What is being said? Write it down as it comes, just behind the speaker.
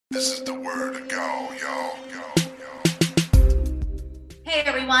This is the word to go, yo. Hey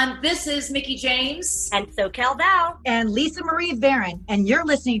everyone, this is Mickey James. And SoCal Val. And Lisa Marie Varon. And you're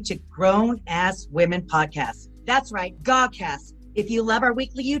listening to Grown Ass Women Podcast. That's right, Gawcast. If you love our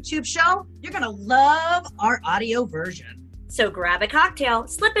weekly YouTube show, you're going to love our audio version. So grab a cocktail,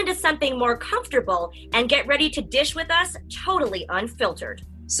 slip into something more comfortable, and get ready to dish with us totally unfiltered.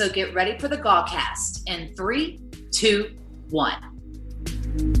 So get ready for the Gawcast in 3, 2, 1.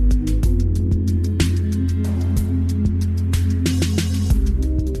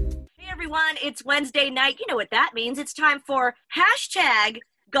 Everyone, it's Wednesday night. You know what that means. It's time for hashtag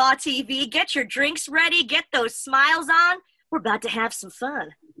GawTV. Get your drinks ready. Get those smiles on. We're about to have some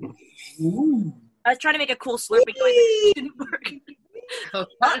fun. Ooh. I was trying to make a cool slurping noise. It didn't work.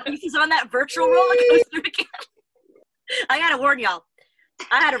 He's on that virtual roller coaster again. I gotta warn y'all.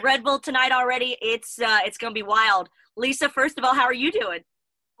 I had a Red Bull tonight already. It's gonna be wild. Lisa, first of all, how are you doing?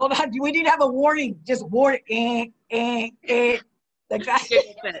 Well, we didn't have a warning. Just warning. Like that.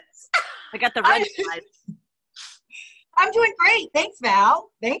 I got the red eyes. I'm doing great. Thanks,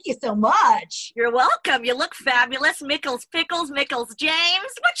 Val. Thank you so much. You're welcome. You look fabulous. Mickles, Pickles,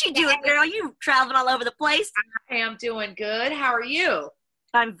 James. What you doing, girl? You traveling all over the place? I am doing good. How are you?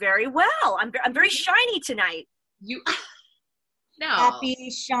 I'm very well. I'm very shiny tonight. No.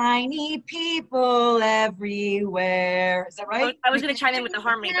 Happy, shiny people everywhere. Is that right? I was going to chime in with the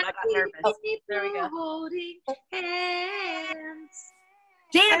harmony, but I got nervous. Oh, there we go. Holding hands.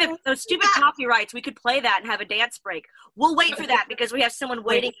 Damn, if those stupid copyrights, we could play that and have a dance break. We'll wait for that because we have someone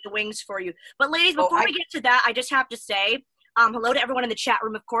waiting in the wings for you. But ladies, before we get to that, I just have to say hello to everyone in the chat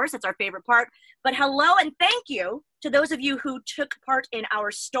room, of course. That's our favorite part. But hello and thank you to those of you who took part in our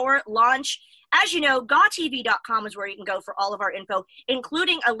store launch. As you know, GawTV.com is where you can go for all of our info,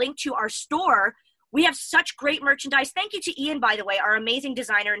 including a link to our store. We have such great merchandise. Thank you to Ian, by the way, our amazing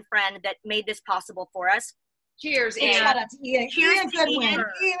designer and friend that made this possible for us. Cheers, Ian. Shout out to Ian. Cheers Ian to Goodwin. Ian.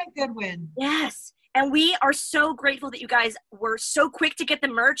 Ian Goodwin. Yes. And we are so grateful that you guys were so quick to get the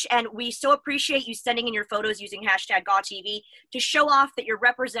merch, and we so appreciate you sending in your photos using hashtag GawTV to show off that you're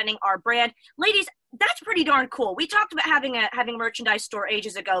representing our brand. Ladies, that's pretty darn cool. We talked about having a merchandise store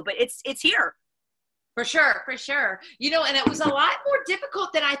ages ago, but it's here. For sure. You know, and it was a lot more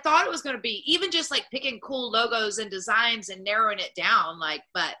difficult than I thought it was going to be. Even just like picking cool logos and designs and narrowing it down.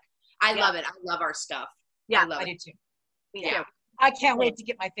 But I love it. I love our stuff. Yeah, I do too. Me too. I can't wait to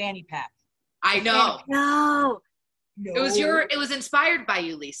get my fanny pack. I know. No. It was inspired by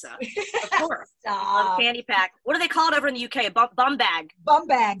you, Lisa. Of course. Stop. Fanny pack. What do they call it over in the UK? Bum bag. Bum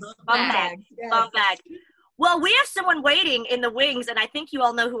bags. Bum bag. Yes. Bum bag. Well, we have someone waiting in the wings, and I think you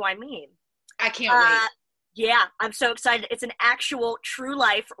all know who I mean. I can't wait. Yeah, I'm so excited. It's an actual true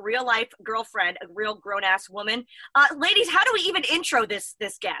life, real life girlfriend, a real grown ass woman. Ladies, how do we even intro this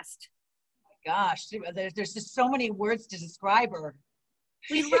guest? Gosh, there's just so many words to describe her.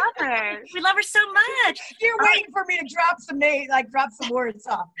 We love her. We love her so much. You're waiting for me to drop some words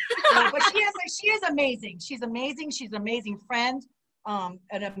off. But she is amazing. She's amazing. She's an amazing friend, an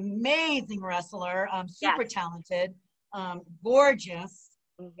amazing wrestler, super talented, gorgeous,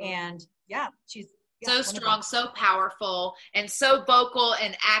 and she's so strong, so powerful, and so vocal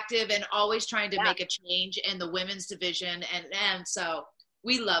and active, and always trying to make a change in the women's division, and so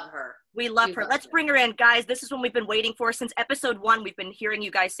we love her. We love her. Let's bring her in, guys. This is what we've been waiting for since episode 1. We've been hearing you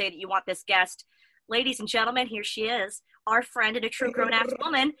guys say that you want this guest. Ladies and gentlemen, here she is, our friend and a true grown-ass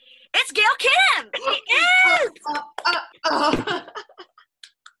woman. It's Gail Kim. She is.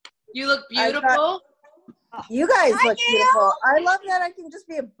 You look beautiful. You guys Hi, look Gail. beautiful. I love that I can just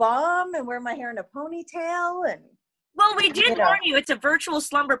be a bum and wear my hair in a ponytail. And Well, we did warn you. It's a virtual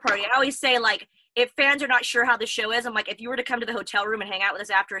slumber party. I always say, like, if fans are not sure how the show is, I'm like, if you were to come to the hotel room and hang out with us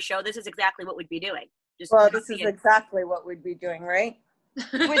after a show, this is exactly what we'd be doing. This is exactly what we'd be doing, right?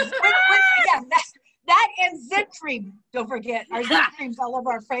 that and zit cream. Don't forget, our zit cream's all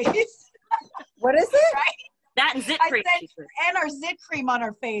over our face. What is it? Right? That and zit cream. And our zit cream on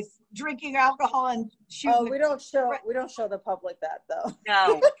our face, drinking alcohol and shooting. Oh, we don't show the public that though.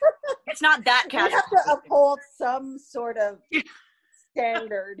 No, it's not that We casual. have to uphold some sort of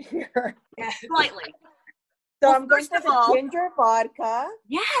standard here. Slightly. So I'm going for the ginger vodka.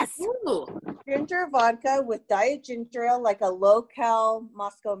 Yes. Ooh. Ginger vodka with diet ginger ale, like a low-cal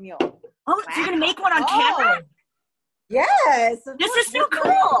Moscow Mule. Oh, so you're going to make one on camera? Yes. This is so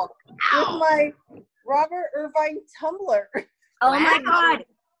cool. With my Robert Irvine tumbler. Oh my God.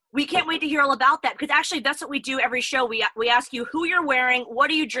 We can't wait to hear all about that, because actually that's what we do every show. We ask you who you're wearing,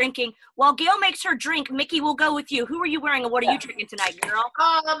 what are you drinking. While Gail makes her drink, Mickey will go with you. Who are you wearing and what are you drinking tonight, girl?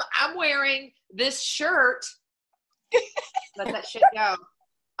 I'm wearing this shirt. Let that shit go.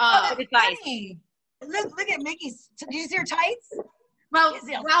 Advice. Funny. Look at Mickey's. Do you see her tights? Well, Is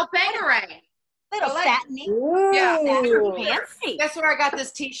it- Bangarang. Little like- satiny. Yeah. Ooh. Fancy. That's where I got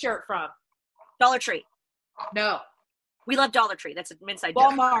this T-shirt from. Dollar Tree. No, We love Dollar Tree. That's an inside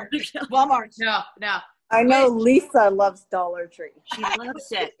joke. Walmart. no. I know Lisa loves Dollar Tree. She loves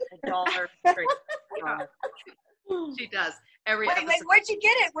it. A Dollar Tree. She does every Wait, episode. where'd you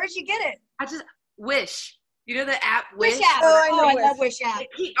get it? Where'd you get it? I just Wish. You know the app Wish? Wish app. Oh, I know I Wish. love Wish app.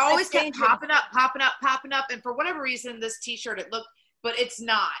 He always That's kept dangerous. popping up, and for whatever reason, this T-shirt it looked, but it's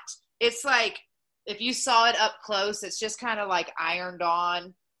not. It's like if you saw it up close, it's just kind of like ironed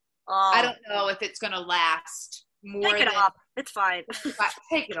on. Oh, I don't know if it's gonna last more take it than. off. It's fine.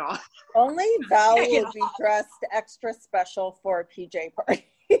 Take it off. Only Val Take it would be dressed extra special for a PJ party.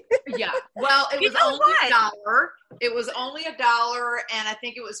 Yeah. Well, it You was know only what? $1. It was only $1, and I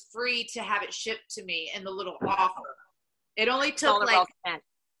think it was free to have it shipped to me in the little offer. It only took Dollar like, well spent.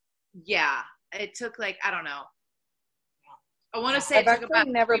 yeah, it took like, I don't know. I want to say I've it took actually about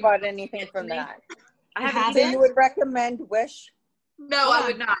never 3 bought months to anything get from to me. that. I You haven't have So either. you would recommend Wish? No, I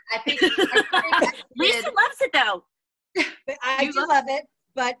would not. I think I Lisa did. loves it though. But I You do love it.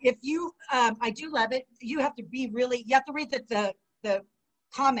 But if you, I do love it. You have to be really. You have to read the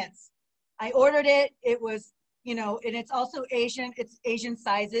comments. I ordered it. It was, and it's also Asian. It's Asian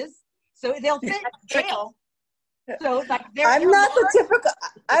sizes, so they'll fit Gail. So like I'm not the typical.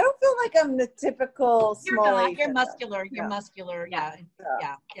 I don't feel like I'm the typical You're small not. Asian. You're muscular. You're Yeah. muscular. Yeah.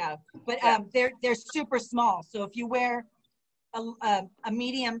 Yeah. But they're super small. So if you wear a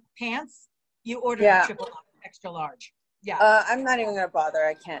medium pants, you order Yeah. a triple extra large. Yeah. I'm not even gonna bother.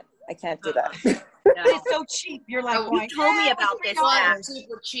 I can't do that. But it's so cheap. You're like, Oh, you going, told me "Eh, about it's this, It was Matt.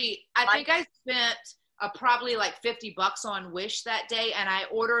 super cheap. I think I spent probably like $50 on Wish that day, and I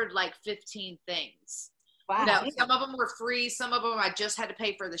ordered like 15 things. Wow. No, some of them were free. Some of them I just had to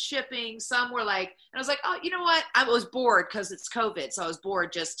pay for the shipping. Some were like, and I was like, oh, you know what? I was bored because it's COVID, so I was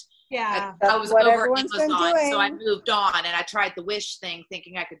bored. Yeah. That's I was what over everyone's been Amazon, so I doing. moved on, and I tried the Wish thing,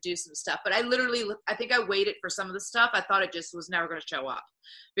 thinking I could do some stuff. But I think I waited for some of the stuff. I thought it just was never going to show up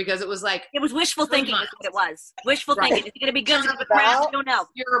because it was like It was wishful 3 thinking is months. what it was. Wishful Right. thinking. Is it going to be good? Is it going to be Val? crap? We don't know.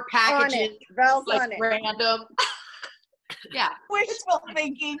 your On packages it. Val's like on it. random. Yeah. Wishful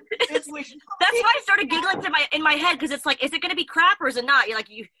thinking. It's wishful. That's why I started giggling in my head because it's like, is it going to be crap or is it not? You're like,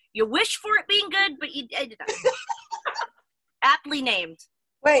 you wish for it being good, but you aptly named.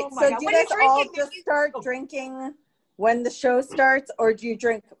 Wait, Oh my so God. do you What are you guys all drinking, just Mickey? start drinking when the show starts, or do you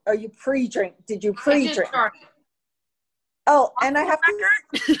drink? Are you pre-drink? Did you I just pre-drink? started Oh, and I have to.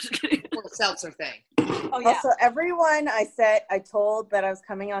 the seltzer thing. Oh yeah. Also, everyone I told that I was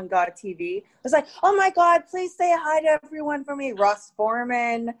coming on God TV was like, "Oh my God, please say hi to everyone for me." Ross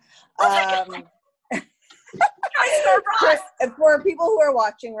Foreman. For people who are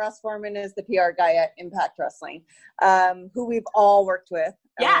watching, Ross Foreman is the PR guy at Impact Wrestling, who we've all worked with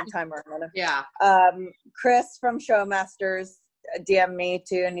at Yeah. one time or another. Yeah. Chris from Showmasters DM'd me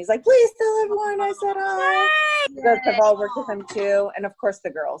too, and he's like, "Please tell everyone I said hi." You guys have all worked with him too, and of course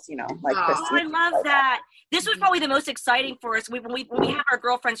the girls, like Aw. Christy. Oh, I love that. This was probably the most exciting for us when we have our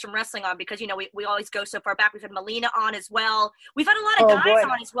girlfriends from wrestling on because, we always go so far back. We've had Melina on as well. We've had a lot of Oh, guys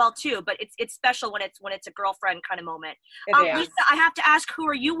boy. on as well, too, but it's special when it's a girlfriend kind of moment. It is. Lisa, I have to ask, who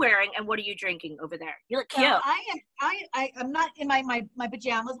are you wearing and what are you drinking over there? You look cute. I'm not in my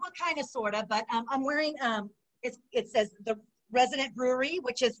pajamas. Well, kind of, sort of, but I'm wearing it says the Resident Brewery,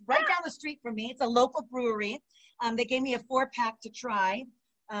 which is right down the street from me. It's a local brewery. They gave me a 4-pack to try,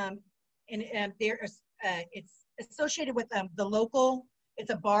 and it's associated with the local.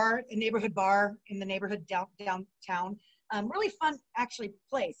 It's a bar, a neighborhood bar in the neighborhood downtown. Really fun, actually,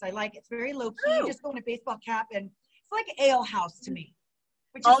 place. I like it. It's very low key. Ooh. Just go in a baseball cap, and it's like an ale house to me.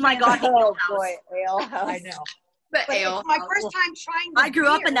 which Oh is my God, fantastic. the ale Oh house. boy, ale house. I know. The But ale. it's my first time trying. The I grew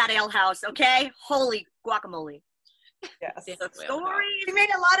up in beer. that ale house, okay? Holy guacamole. Yes. Yeah. The stories. We made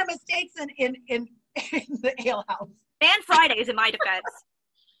a lot of mistakes in the ale house. And Fridays, in my defense.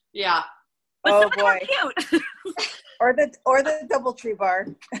 Yeah. But Oh some of them are boy. cute. Or the DoubleTree bar.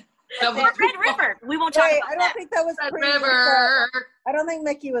 Or Red River. We won't talk Wait, about I don't that. think that was Red pre-Lisa. River. I don't think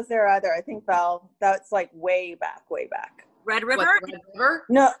Mickey was there either. I think Val. That's like way back. Red What, River? Red River?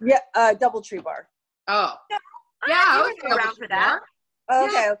 No, yeah, DoubleTree bar. Oh. Oh, Yeah, I you was were around for that. Oh,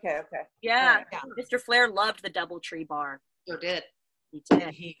 Yeah. okay. Yeah. Yeah. Mr. Flair loved the DoubleTree bar. Sure did. He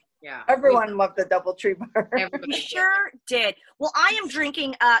did. Yeah. Everyone loved the DoubleTree bar. Everybody He did. sure did. Well, I am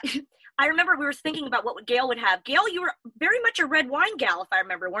drinking. I remember we were thinking about what Gail would have. Gail, you were very much a red wine gal, if I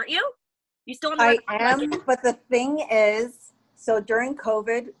remember, weren't you? You still on the I red wine budget? am, but the thing is, so during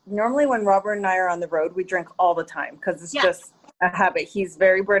COVID, normally when Robert and I are on the road, we drink all the time because it's Yeah. just a habit. He's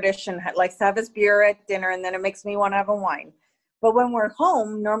very British and likes to have his beer at dinner, and then it makes me want to have a wine. But when we're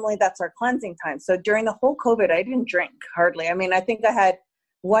home, normally that's our cleansing time. So during the whole COVID, I didn't drink hardly. I mean, I think I had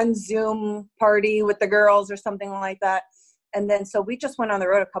one Zoom party with the girls or something like that. And then so we just went on the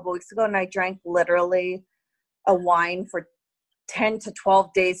road a couple weeks ago, and I drank literally a wine for 10 to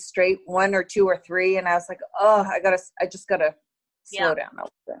 12 days straight, 1 or 2 or 3. And I was like, oh, I just gotta slow down a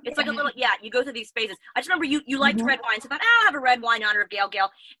little bit. It's like a little, you go through these phases. I just remember you liked red wine, so I thought, I'll have a red wine in honor of Gail.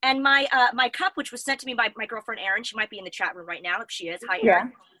 And my my cup, which was sent to me by my girlfriend Erin, she might be in the chat room right now if she is. Hi,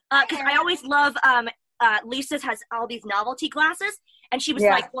 Erin. Because I always love, Lisa's has all these novelty glasses, and she was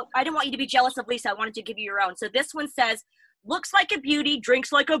like, well, I didn't want you to be jealous of Lisa. I wanted to give you your own. So this one says, looks like a beauty,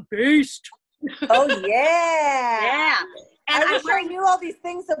 drinks like a beast. Oh, yeah. Yeah. And I wish I knew all these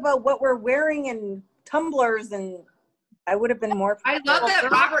things about what we're wearing and tumblers, and I would have been more. I love that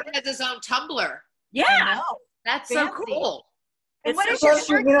Robert has his own tumbler. Yeah. That's so cool. And what is so your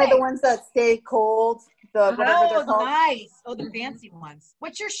shirt you know, say? the ones that stay cold, the whatever they're called. Nice. Oh, the fancy ones.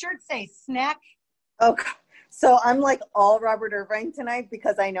 What's your shirt say? Snack? Oh, so I'm like all Robert Irvine tonight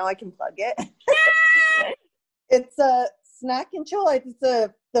because I know I can plug it. It's a snack and chill. It's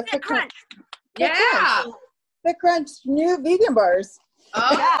the Fit Crunch. Yeah. Fit Crunch new vegan bars. Oh.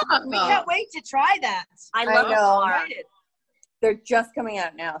 Yeah. We can't wait to try that. I love know. it. They're just coming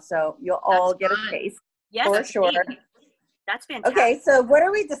out now, so you'll all get a taste for sure. That's fantastic. Okay, so what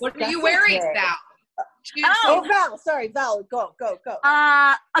are we discussing? What are you wearing, today? Val? Oh, Val. Sorry, Val. Go.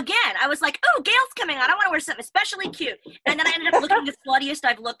 Again, I was like, oh, Gail's coming on. I want to wear something especially cute. And then I ended up looking the sluttiest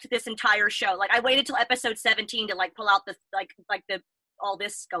I've looked this entire show. Like, I waited till episode 17 to like pull out the all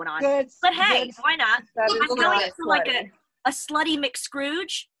this going on. Good. But hey, why not? I'm going for like a slutty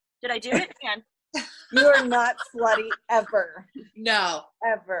McScrooge. Did I do it? Man. You are not slutty ever. No.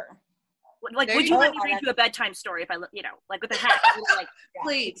 Ever. Like, There would you you go. let me read you a bedtime story if I, like with a hat? Like,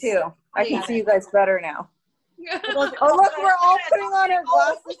 Please. Too. I can see you guys better now. well, Oh, look, we're all putting on our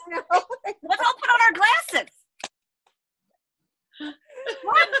glasses now. let's all put on our glasses.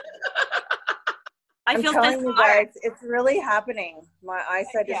 What? I'm telling you guys, it's really happening. My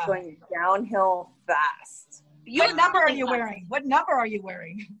eyesight is going downhill fast. What number are you wearing?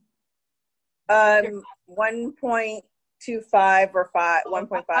 1.25 or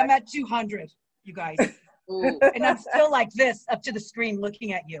 1.5. I'm at 200, you guys. And I'm still like this up to the screen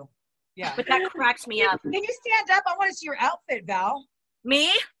looking at you. Yeah. But that cracks me up. Can you stand up? I want to see your outfit, Val.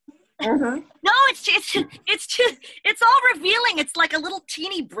 Me? Mm-hmm. No, it's all revealing. It's like a little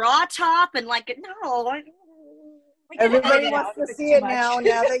teeny bra top and like Everybody wants to see it now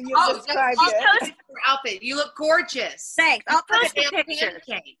that you've described it. Your outfit. You look gorgeous. Thanks. I'll post a Damn picture.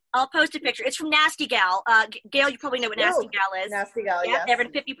 pancake. I'll post a picture. It's from Nasty Gal. Gail, you probably know what Nasty Gal is. Nasty Gal, yeah. They're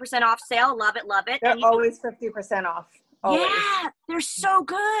having 50% off sale. Love it. They're always 50% off. Always. Yeah, they're so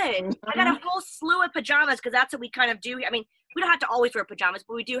good. Mm-hmm. I got a whole slew of pajamas because that's what we kind of do. I mean, we don't have to always wear pajamas,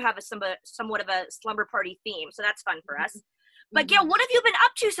 but we do have somewhat of a slumber party theme, so that's fun for us. But Gail, what have you been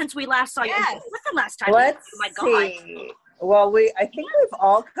up to since we last saw you? What's the last time? Let's God. see. Well, I think we've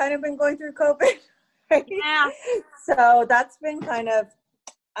all kind of been going through COVID. Right? Yeah. So that's been kind of,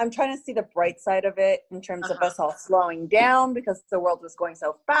 I'm trying to see the bright side of it in terms of us all slowing down because the world was going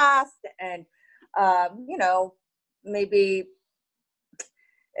so fast. And, maybe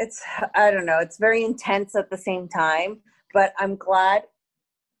I don't know, it's very intense at the same time. But I'm glad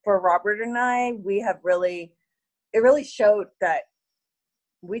for Robert and I, it really showed that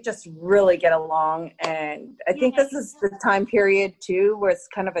we just really get along. And I think this is the time period too, where it's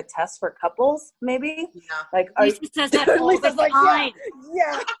kind of a test for couples, maybe. Yeah. Like, Lisa says that all the time.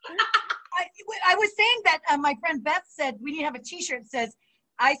 Yeah. I was saying that my friend Beth said we need to have a t-shirt that says,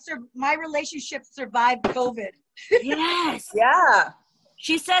 my relationship survived COVID. Yes. Yeah.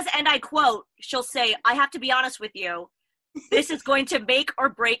 She says, and I quote, she'll say, I have to be honest with you. This is going to make or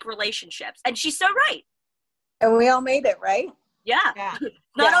break relationships. And she's so right. And we all made it, right? Yeah.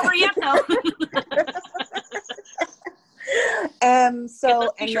 Not over yet, though. And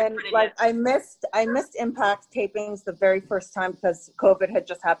then like I missed Impact tapings the very first time because COVID had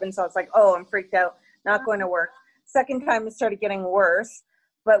just happened. So I was like, oh, I'm freaked out, not going to work. Second time it started getting worse.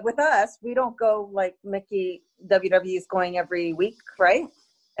 But with us, we don't go like Mickey WWE is going every week, right?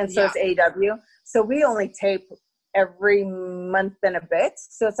 And so it's AEW. So we only tape every month and a bit.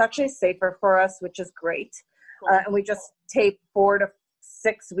 So it's actually safer for us, which is great. And we just tape 4 to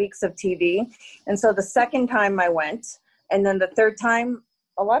 6 weeks of TV. And so the second time I went, and then the third time,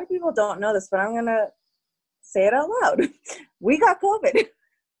 a lot of people don't know this, but I'm going to say it out loud. We got COVID. Did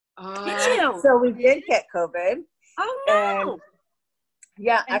you? So we did get COVID. Oh, no.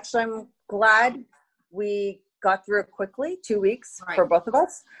 And actually, I'm glad we got through it quickly, 2 weeks Right. for both of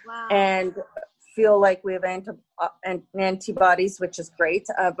us. Wow. And feel like we have antibodies, which is great,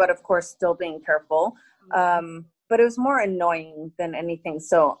 but of course still being careful. But it was more annoying than anything.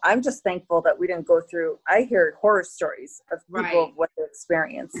 So I'm just thankful that we didn't go through, I hear horror stories of people Right. of what they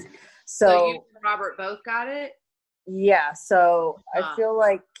experience. So you and Robert both got it? Yeah, so Huh. I feel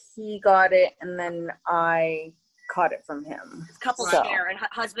like he got it and then I caught it from him. Couples So, share, and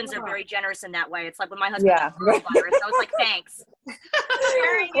husbands are Yeah. very generous in that way. It's like when my husband Yeah. got coronavirus, I was like, thanks.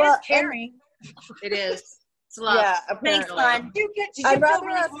 Caring Well, is caring. It is. It's love. Yeah, Thanks, apparently. hon. Did you I'd feel rather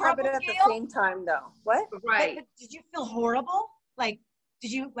really us have horrible, it at the Gail? same time though. What? Right. But did you feel horrible? Like,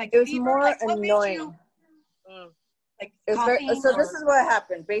 did you like It was fever? more Like, what made annoying. you, Mm. like It was very, coughing so or- this is what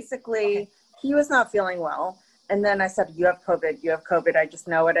happened. Basically, Okay. he was not feeling well. And then I said, you have COVID, you have COVID. I just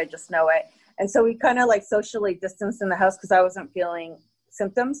know it. I just know it. And so we kind of like socially distanced in the house because I wasn't feeling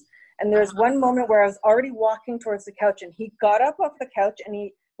symptoms. And there's one moment where I was already walking towards the couch and he got up off the couch and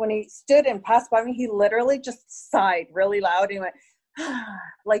when he stood and passed by me, he literally just sighed really loud and he went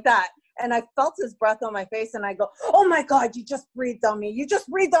like that. And I felt his breath on my face and I go, oh my God, you just breathed on me. You just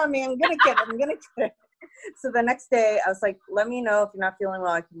breathed on me. I'm going to get it. I'm going to get it. So the next day I was like, let me know if you're not feeling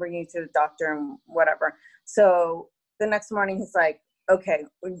well. I can bring you to the doctor and whatever. So the next morning he's like, okay,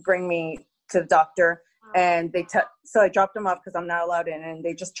 bring me to the doctor. And so I dropped him off because I'm not allowed in. And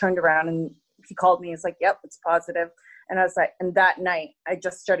they just turned around and he called me. He's like, yep, it's positive. And I was like, and that night I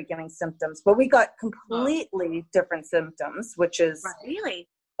just started getting symptoms, but we got completely different symptoms, which is Really?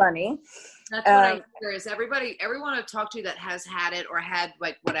 funny. That's what I hear is everyone I've talked to that has had it or had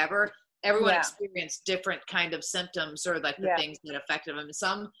like whatever, everyone Yeah. experienced different kind of symptoms or like the Yeah. things that affected them. And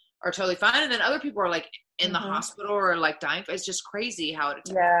some are totally fine. And then other people are like in the Mhm. hospital or like dying. It's just crazy how it,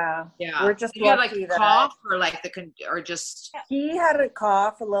 Yeah. yeah. We're just you had like lucky that cough or like or just, he had a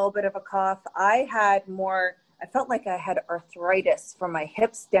cough, a little bit of a cough. I felt like I had arthritis from my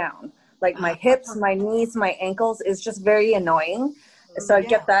hips down. Like my hips, my knees, my ankles is just very annoying. So I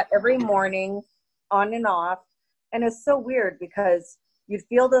get that every morning on and off. And it's so weird because you'd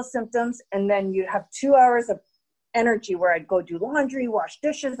feel those symptoms and then you'd have 2 hours of energy where I'd go do laundry, wash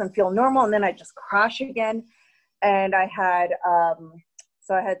dishes and feel normal. And then I'd just crash again. And I had,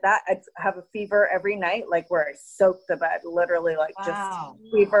 that. I'd have a fever every night, like where I soaked the bed, literally like Wow.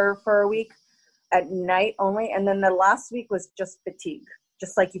 just fever for a week at night only. And then the last week was just fatigue,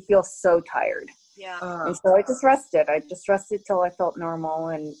 just like you feel so tired. Yeah. And so I just rested. Till I felt normal.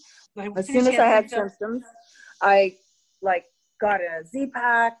 And Like, as soon as I had symptoms, I like got a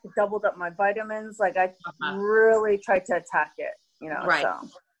Z-Pack, doubled up my vitamins. Like I really tried to attack it, Right. So.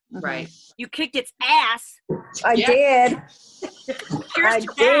 right. You kicked its ass. I Yeah. did. Cheers I to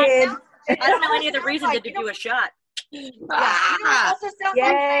did. that. I don't know any other reason to do a shot. Yeah. You know what also sounds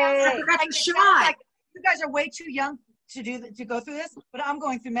Yay. like, That's a it shot. sounds like you guys are way too young to go through this, but I'm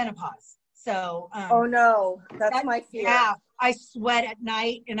going through menopause. So Oh no, that's my fear. Yeah, I sweat at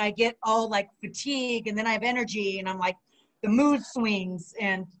night and I get all like fatigue and then I have energy and I'm like the mood swings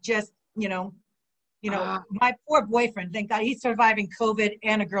and just, my poor boyfriend, thank God he's surviving COVID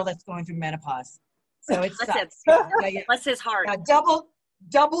and a girl that's going through menopause. So it sucks. Yeah. Bless his heart. Double.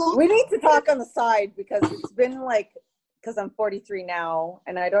 We need to talk on the side because it's been because I'm 43 now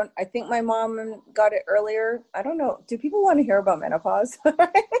and I think my mom got it earlier. I don't know. Do people want to hear about menopause?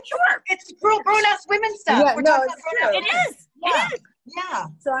 Sure. It's grown-ass women stuff. Yeah, We're no, talking it's about grown-ass true. It women. is. Yeah. It is. Yeah.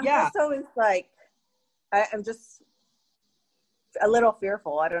 So I'm Yeah. just always like, I'm just a little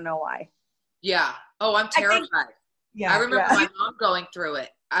fearful. I don't know why. Yeah. Oh, I'm terrified. Yeah. I remember Yeah. my mom going through it.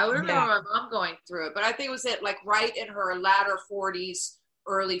 But I think it was like right in her latter 40s,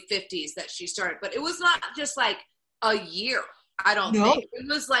 early 50s that she started. But it was not just like a year, I don't think. It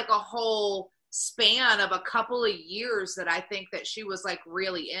was like a whole span of a couple of years that I think that she was like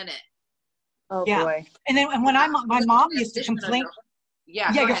really in it. Oh Yeah. boy. And then when my mom used to complain,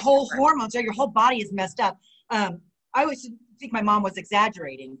 Yeah, your go ahead. whole hormones, your whole body is messed up. I always think my mom was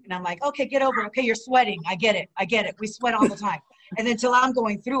exaggerating, and I'm like, okay, get over it. Okay, you're sweating. I get it. We sweat all the time. And then till I'm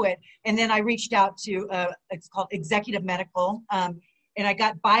going through it, and then I reached out to it's called Executive Medical, and I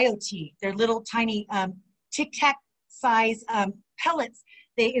got BioT. They're little tiny Tic Tac size pellets.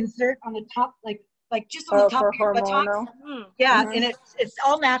 They insert on the top, like just on the top for of your buttocks. hormonal. Yeah, Mhm. and it's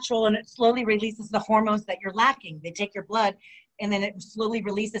all natural, and it slowly releases the hormones that you're lacking. They take your blood, and then it slowly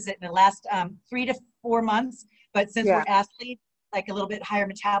releases it in the last 3 to 4 months. But since we're athletes, like a little bit higher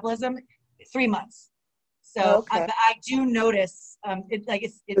metabolism, 3 months. So Okay. I do notice it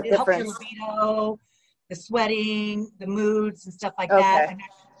helps your difference. libido, the sweating, the moods, and stuff like that. Okay. And I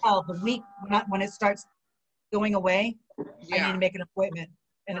can tell the week when it starts going away, I need Yeah. to make an appointment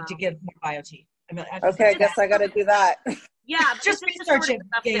and to get more BioT. Okay, I guess I got to do that. Yeah, just research it,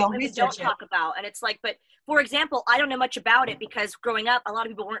 Gail. We don't talk about, and it's like, but for example, I don't know much about it because growing up, a lot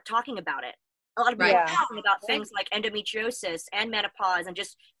of people weren't talking about it. A lot of people were talking about things like endometriosis and menopause and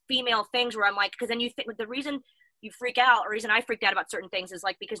just female things. Where I'm like, because then you think the reason you freak out, or reason I freaked out about certain things is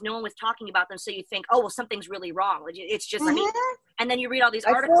like because no one was talking about them, so you think, oh well, something's really wrong. It's just me. And then you read all these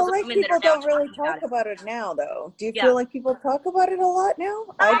articles I feel like of women people that are don't really talk about it now, though. Do you feel like people talk about it a lot now?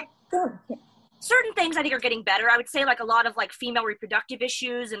 I don't. Certain things I think are getting better. I would say like a lot of like female reproductive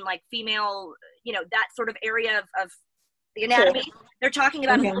issues and like female, that sort of area of the anatomy. Sure. They're talking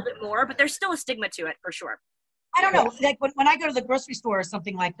about it a little bit more, but there's still a stigma to it for sure. I don't know. Like when I go to the grocery store or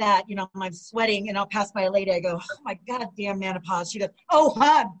something like that, I'm sweating and I'll pass by a lady. I go, oh my God, damn menopause. She goes, oh,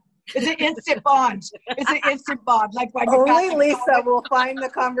 hon, it's an instant bond. It's an instant bond. Like when only Lisa will find the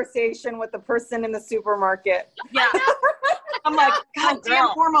conversation with the person in the supermarket. Yeah. I'm like, God damn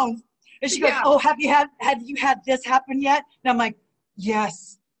hormones. And she goes, oh, have you had this happen yet? And I'm like,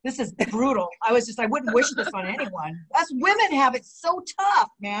 yes, this is brutal. I wouldn't wish this on anyone. Us women have it so tough,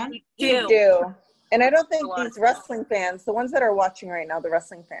 man. We do. And I don't think these wrestling fans, the ones that are watching right now, the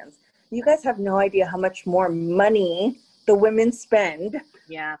wrestling fans, you guys have no idea how much more money the women spend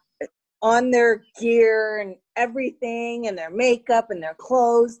on their gear and everything and their makeup and their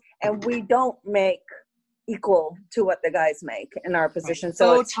clothes. And we don't make equal to what the guys make in our position.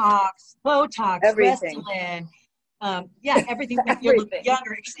 So Botox, everything. Restylane, everything. You look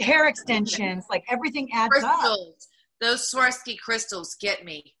younger, hair extensions, like everything adds crystals. up. Those Swarovski crystals get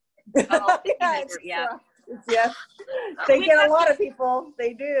me. Yes. They get a lot of people.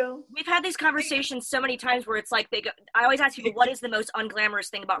 They do. We've had these conversations so many times where it's like I always ask people, what is the most unglamorous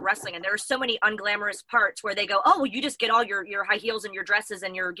thing about wrestling? And there are so many unglamorous parts where they go, oh, well, you just get all your high heels and your dresses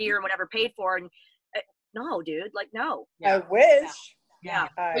and your gear and whatever paid for. And no, dude, like, no. I wish. Yeah.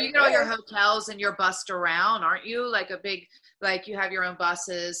 Well, you get all your hotels and you're bussed around, aren't you? Like a big, like you have your own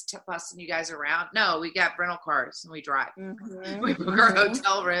buses bussing you guys around. No, we got rental cars and we drive. Mm-hmm. We book our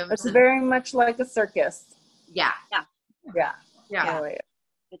hotel rooms. It's very much like a circus. Yeah.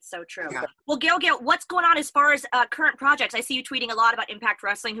 It's so true. Yeah. Well, Gail, what's going on as far as current projects? I see you tweeting a lot about Impact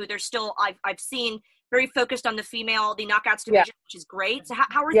Wrestling, who they're still, I've seen, very focused on the Knockouts division, which is great. So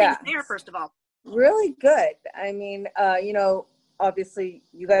how are things there, first of all? Really good. I mean, obviously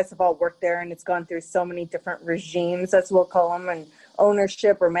you guys have all worked there and it's gone through so many different regimes, as we'll call them, and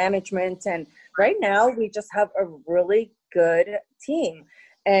ownership or management. And right now we just have a really good team.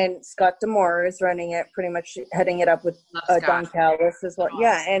 And Scott D'Amore is running it, pretty much heading it up with Don Callis as well.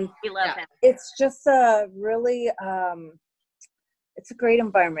 Yeah, and we love him. It's just a really, it's a great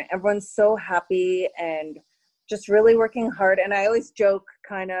environment. Everyone's so happy and just really working hard. And I always joke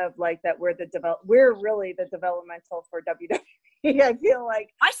kind of like that we're really the developmental for WWE. I feel like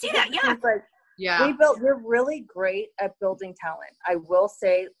I see that. Yeah. Like, we're really great at building talent. I will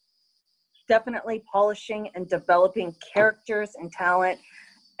say definitely polishing and developing characters and talent.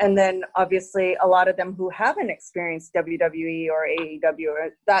 And then obviously a lot of them who haven't experienced WWE or AEW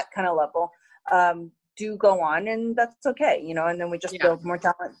or that kind of level do go on, and that's okay, and then we just build more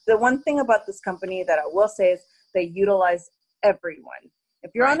talent. The one thing about this company that I will say is they utilize everyone.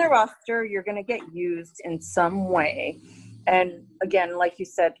 If you're on their roster, you're going to get used in some way. And again, like you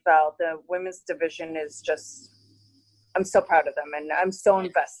said, Val, the women's division is just, I'm so proud of them and I'm so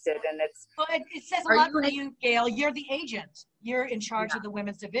invested. And it's. Well, it says a lot for you, Gail. You're the agent. You're in charge of the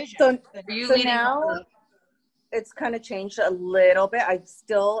women's division. So now it's kind of changed a little bit. I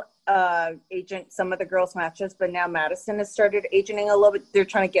still agent some of the girls' matches, but now Madison has started agenting a little bit. They're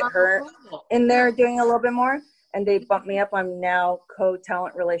trying to get her in there doing a little bit more. And they bumped me up. I'm now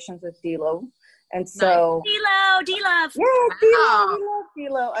co-talent relations with D-Lo. And so D-Love. Yeah,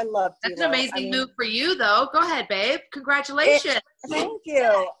 D-Lo. I love D-Lo. That's an amazing move for you, though. Go ahead, babe. Congratulations. Thank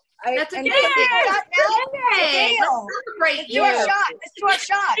you. That's a good thing. Let's do a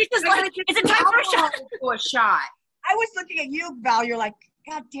shot. Is it time for a shot? Do a shot. I was looking at you, Val. You're like,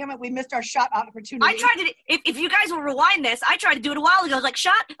 God damn it, we missed our shot opportunity. I tried to, if you guys will rewind this, I tried to do it a while ago. I was like,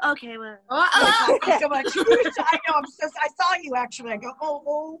 shot? Okay, well. Thank you so much. I know, I saw you actually. I go,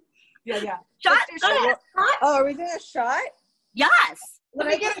 oh. Yeah. Shot? Are we doing a shot? Yes. Let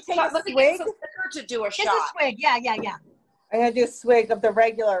me get a swig to do a shot. It's a swig, yeah. I'm going to do a swig of the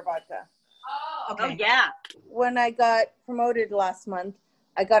regular vodka. Oh, okay. Oh, yeah. When I got promoted last month,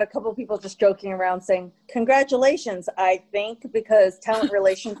 I got a couple of people just joking around saying, congratulations, I think, because talent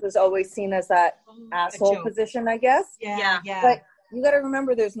relations was always seen as that asshole position, I guess. Yeah. But you got to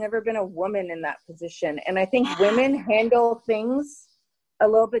remember, there's never been a woman in that position. And I think women handle things a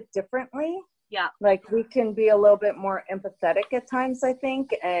little bit differently. Yeah. Like we can be a little bit more empathetic at times, I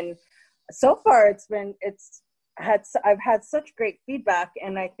think. And so far I've had such great feedback,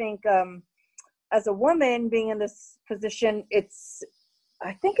 and I think as a woman being in this position,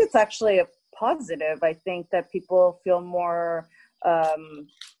 I think it's actually a positive. I think that people feel more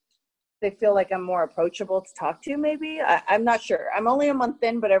they feel like I'm more approachable to talk to, maybe. I'm not sure. I'm only a month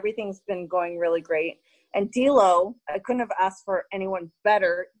in, but everything's been going really great. And D'Lo, I couldn't have asked for anyone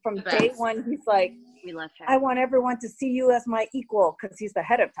better. From day one, he's like, we love him. I want everyone to see you as my equal, because he's the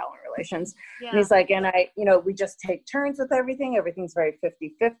head of talent relations. Yeah. And he's like, and we just take turns with everything. Everything's very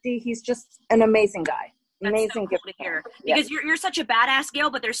 50-50. He's just an amazing guy. That's amazing so cool to hear. Because you're such a badass, Gail,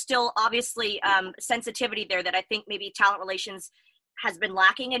 but there's still obviously sensitivity there that I think maybe talent relations has been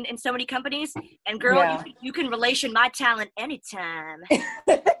lacking in so many companies. And girl, you can relation my talent anytime.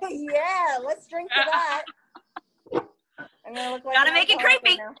 Yeah, let's drink to that. I'm gonna look like gotta make it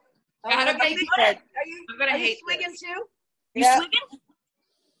creepy. Gotta make it good. I'm gonna hate swigging too? You swigging?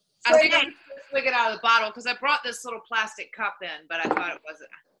 I think I'm gonna swig it out of the bottle because I brought this little plastic cup in, but I thought it wasn't.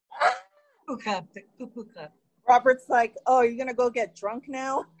 Poo cup. Robert's like, oh, you're gonna go get drunk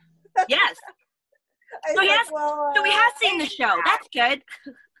now? Yes. So he has seen the show. That's good.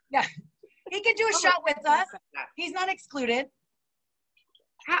 Yeah. He can do a shot with us. He's not excluded.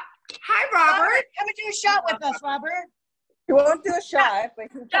 Hi, Robert. Come and do a shot with us, Robert. He won't do a shot, but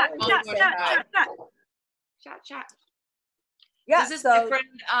he'll probably say hi. Shot. Yeah, this is my friend.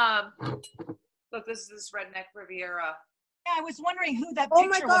 Look, this is this Redneck Riviera. Yeah, I was wondering who that Oh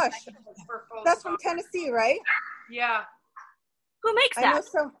picture my gosh. was. That's from Tennessee, right? Yeah. Who makes that? I know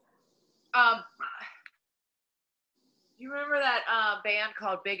some. You remember that band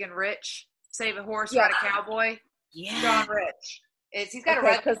called Big and Rich? Save a Horse, Ride a Cowboy? Yeah. John Rich. He's got a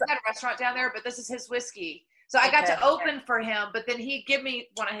restaurant down there, but this is his whiskey. So I got to open for him, but then he'd give me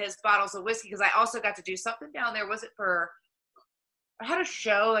one of his bottles of whiskey because I also got to do something down there. Was it I had a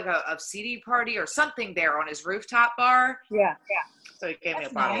show, like a CD party or something there on his rooftop bar. Yeah. So he gave me a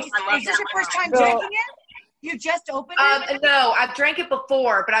bottle. Nice. Is this your first time drinking it? You just opened it? No, I've drank it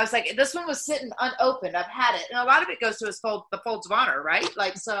before, but I was like, this one was sitting unopened. I've had it. And a lot of it goes to the Folds of Honor, right?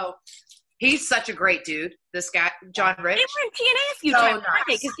 Like, so he's such a great dude, this guy, John Rich. They were in TNA a few times,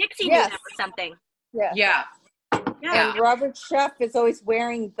 because Dixie knew them or something. Yeah. And Robert Chef is always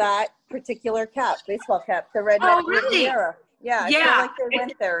wearing that particular cap, baseball cap, the Redneck Riviera. Yeah, I feel like they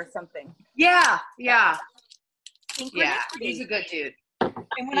went there or something. Yeah. He's a good dude.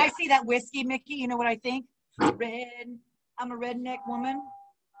 And when I see that whiskey, Mickey, you know what I think? I'm a redneck woman.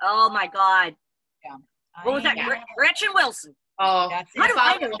 Oh my God. Yeah. What was that? Gretchen Wilson. Oh, how do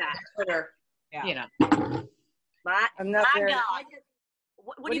I know that? Yeah. You know. I'm not there.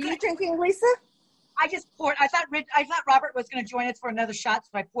 What are you drinking, Lisa? I just poured. I thought Robert was going to join us for another shot,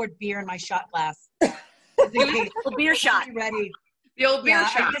 so I poured beer in my shot glass. The beer shot. Ready. The old beer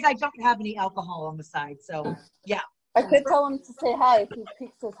shot. Because I don't have any alcohol on the side, so yeah. I could tell him to say hi if he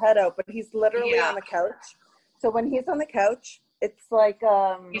peeks his head out, but he's literally on the couch. So when he's on the couch, it's like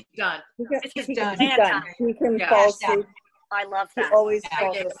he's done. He's done. He can fall asleep. I love that. He always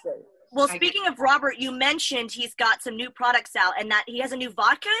falls asleep. Well, speaking of Robert, you mentioned he's got some new products out and that he has a new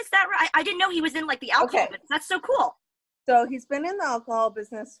vodka. Is that right? I didn't know he was in like the alcohol business. That's so cool. So he's been in the alcohol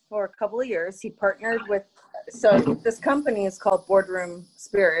business for a couple of years. He partnered with, this company is called Boardroom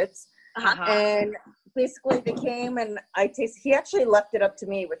Spirits. And basically they came and he actually left it up to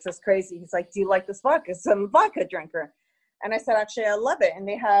me, which was crazy. He's like, do you like this vodka? So I'm a vodka drinker. And I said, actually, I love it. And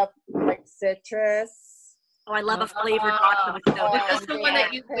they have like citrus. Oh, I love a flavored vodka with soda. That's the one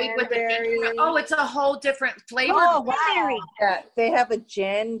that you make with the ginger. Oh, it's a whole different flavor. Oh, wow. Yeah, they have a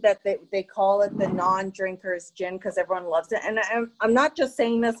gin that they call it the non-drinkers gin because everyone loves it. And I'm not just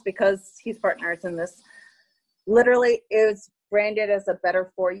saying this because he's partners in this. Literally, it was branded as a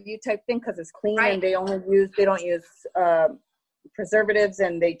better for you type thing because it's clean and they don't use preservatives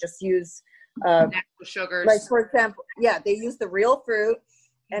and they just use natural sugars. Like for example, they use the real fruit.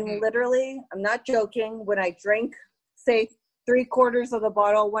 And literally, I'm not joking, when I drink, say, 3/4 of the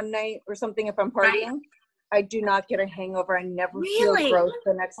bottle one night or something, if I'm partying, I do not get a hangover. I never feel gross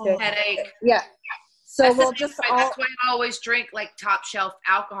the next day. Headache. Yeah. So that's that's why I always drink like top shelf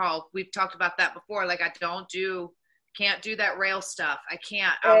alcohol. We've talked about that before. Like I can't do that rail stuff. I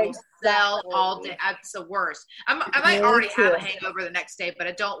can't. I will sell all day. It's the worst. I might already have a hangover the next day, but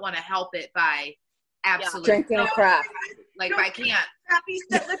I don't want to help it by absolutely drinking crap. Like I can't.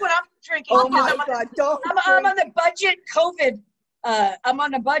 Look what I'm drinking. Oh my God! I'm on the budget. COVID. I'm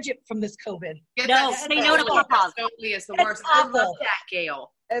on a budget from this COVID. Say no to Popov. Totally is the worst. I love that,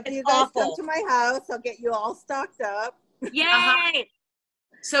 Gail. If you guys come to my house, I'll get you all stocked up. Yay!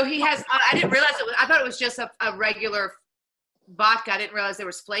 So he has. I didn't realize it was. I thought it was just a regular vodka. I didn't realize there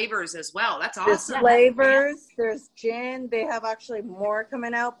was flavors as well. That's awesome. There's flavors. There's gin. They have actually more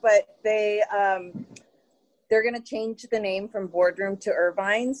coming out, but they're going to change the name from Boardroom to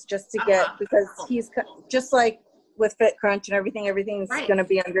Irvine's just to get, because he's just like with Fit Crunch and everything's going to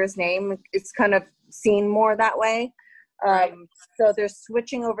be under his name. It's kind of seen more that way. So they're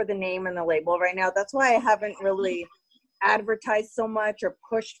switching over the name and the label right now. That's why I haven't really advertised so much or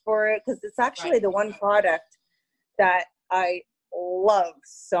pushed for it, because it's actually the one product that I love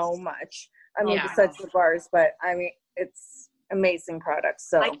so much. I mean, besides the bars, but I mean, it's amazing product.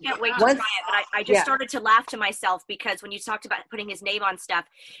 So I can't wait to try it, but I just started to laugh to myself because when you talked about putting his name on stuff.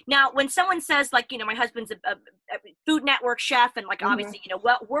 Now, when someone says, like, you know, my husband's a Food Network chef and, like, obviously, you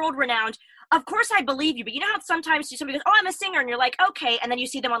know, world-renowned, of course I believe you, but you know how sometimes somebody goes, oh, I'm a singer, and you're like, okay, and then you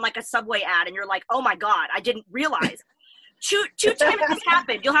see them on, like, a Subway ad, and you're like, oh, my God, I didn't realize. Two times this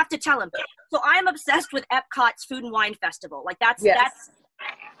happened. You'll have to tell him. So I'm obsessed with Epcot's Food and Wine Festival. Like, that's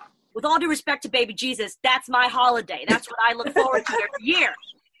with all due respect to baby Jesus, that's my holiday. That's what I look forward to every year.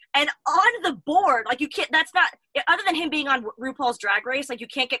 And on the board, like, you can't, that's not, other than him being on RuPaul's Drag Race, like, you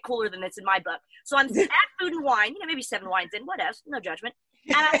can't get cooler than this in my book. So I'm at Food and Wine, you know, maybe 7 wines in, whatever, no judgment.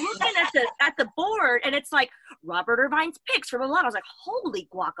 And I'm looking at the board, and it's like Robert Irvine's picks from Milan. I was like, holy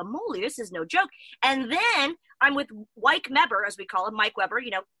guacamole, this is no joke. And then I'm with Mike Weber, as we call him, Mike Weber,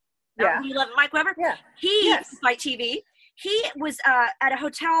 you know. You love Mike Weber? Yeah. He, by TV. He was at a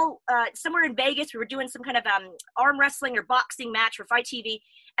hotel somewhere in Vegas. We were doing some kind of arm wrestling or boxing match for Fight TV.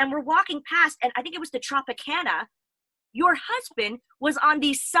 And we're walking past, and I think it was the Tropicana. Your husband was on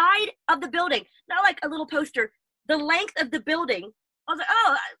the side of the building, not like a little poster, the length of the building. I was like,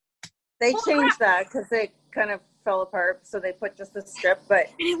 oh. They changed that because they kind of fell apart, so they put just a strip. But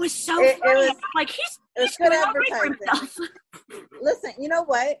and it was so funny. It was, like, he's good advertising. Listen, you know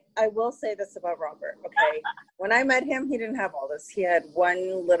what? I will say this about Robert, okay? When I met him, he didn't have all this. He had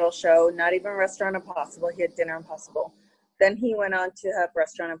one little show, not even Restaurant Impossible. He had Dinner Impossible. Then he went on to have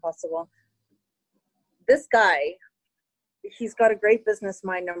Restaurant Impossible. This guy, he's got a great business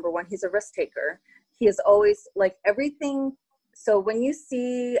mind, number one. He's a risk taker. He is always, like, everything. So when you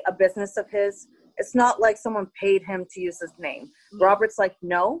see a business of his, it's not like someone paid him to use his name. Mm-hmm. Robert's like,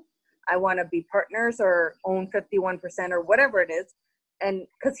 no, I want to be partners or own 51% or whatever it is. And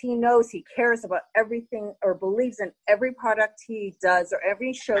because he knows, he cares about everything or believes in every product he does or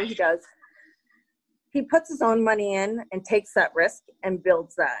every show he does. He puts his own money in and takes that risk and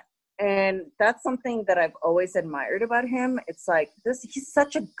builds that. And that's something that I've always admired about him. It's like this, he's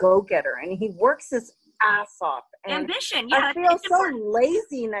such a go-getter and he works his ass off. And ambition, yeah. I feel so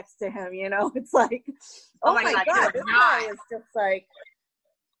lazy next to him, you know? It's like, oh my God, this guy is just like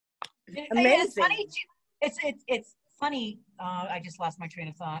amazing. It's funny. It's funny. I just lost my train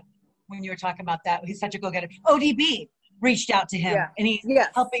of thought when you were talking about that. He's such a go-getter. ODB reached out to him and he's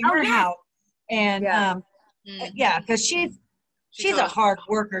helping her out. And because she's a hard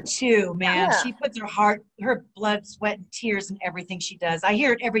worker too, man. Yeah. She puts her blood, sweat, and tears in everything she does. I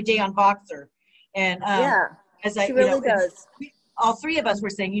hear it every day on Boxer. And as I, she really does. All three of us were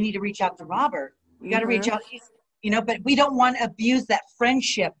saying you need to reach out to Robert. You got to reach out. But we don't want to abuse that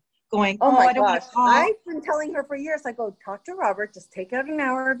friendship. Going, I don't want to call. I've been telling her for years. I go, talk to Robert. Just take out an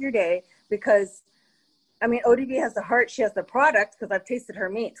hour of your day because, I mean, ODB has the heart. She has the product because I've tasted her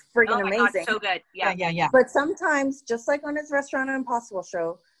meat. Freaking amazing. God, so good. Yeah. But sometimes, just like on his Restaurant Impossible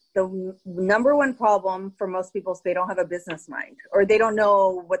show, the number one problem for most people is they don't have a business mind or they don't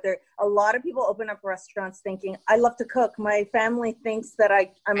know what a lot of people open up restaurants thinking, I love to cook. My family thinks that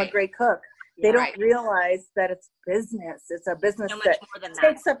I'm a great cook. They don't realize that it's business. It's a business that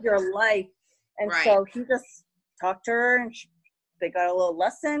takes up your life. And so he just talked to her and they got a little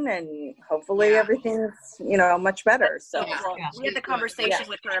lesson and hopefully everything's, much better. So we had the conversation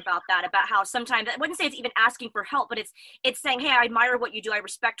with her about that, about how sometimes, I wouldn't say it's even asking for help, but it's saying, hey, I admire what you do. I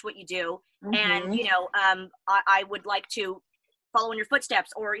respect what you do. Mm-hmm. And, I would like to follow in your footsteps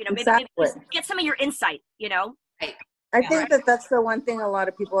or, maybe get some of your insight, I think that's the one thing a lot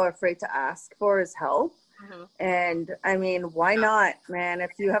of people are afraid to ask for is help. Mm-hmm. And I mean, why not, man?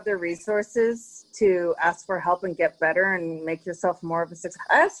 If you have the resources to ask for help and get better and make yourself more of a success.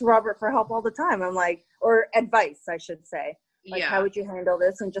 I ask Robert for help all the time. I'm like, or advice, I should say. Like, how would you handle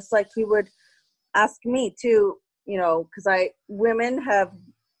this? And just like he would ask me too, because women have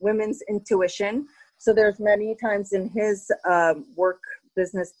women's intuition. So there's many times in his work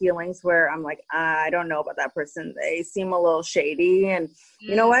business dealings where I'm like, I don't know about that person. They seem a little shady. And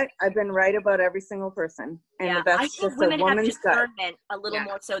you know what? I've been right about every single person. And that's I think women have discernment a little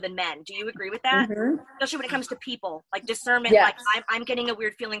more so than men. Do you agree with that? Mm-hmm. Especially when it comes to people, like discernment, like I'm getting a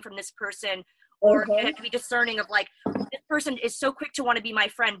weird feeling from this person, or you have to be discerning of like, this person is so quick to want to be my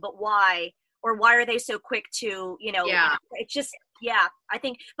friend, but why? Or why are they so quick to, it's just, I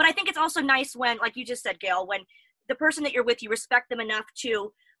think it's also nice when, like you just said, Gail, when the person that you're with, you respect them enough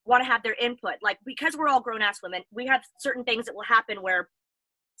to want to have their input. Like, because we're all grown-ass women, we have certain things that will happen where,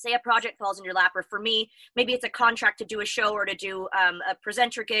 say a project falls in your lap, or for me, maybe it's a contract to do a show or to do a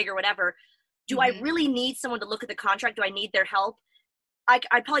presenter gig or whatever. Do I really need someone to look at the contract? Do I need their help?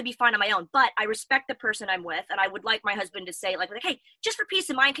 I'd probably be fine on my own, but I respect the person I'm with, and I would like my husband to say, like, hey, just for peace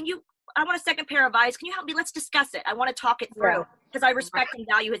of mind, I want a second pair of eyes. Can you help me? Let's discuss it. I want to talk it through because I respect and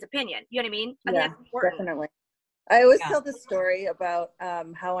value his opinion. You know what I mean? I think that's important. Definitely. I always tell this story about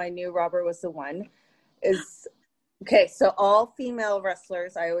how I knew Robert was the one. Okay, so all female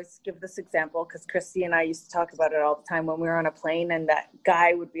wrestlers, I always give this example because Christy and I used to talk about it all the time when we were on a plane, and that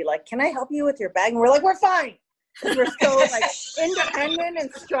guy would be like, can I help you with your bag? And we're like, we're fine. Because we're so like independent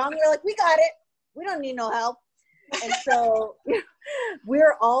and strong. We're like, we got it. We don't need no help. And so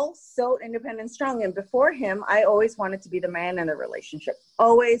we're all so independent and strong. And before him, I always wanted to be the man in the relationship.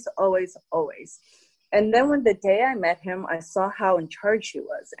 Always, always, always. And then when the day I met him, I saw how in charge he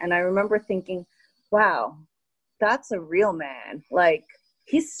was. And I remember thinking, wow, that's a real man. Like,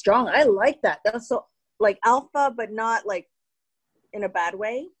 he's strong. I like that. That's so like alpha, but not like in a bad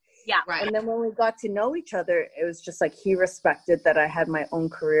way. Yeah. Right. And then when we got to know each other, it was just like he respected that I had my own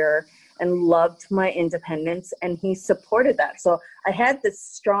career and loved my independence, and he supported that. So I had this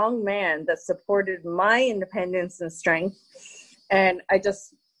strong man that supported my independence and strength. And I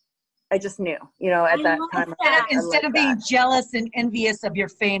just knew, at that time. Instead of being jealous and envious of your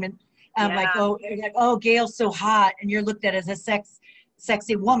fame and like, oh, Gail's so hot, and you're looked at as a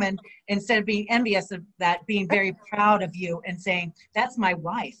sexy woman, instead of being envious of that, being very proud of you and saying, that's my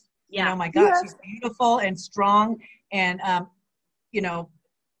wife. Yeah. My God, she's beautiful and strong, and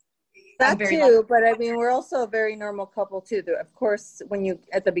that too. But I mean, we're also a very normal couple too. Of course, when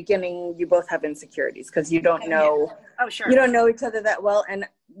at the beginning, you both have insecurities because you don't know. Oh, sure. You don't know each other that well, and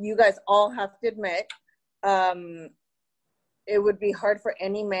you guys all have to admit, it would be hard for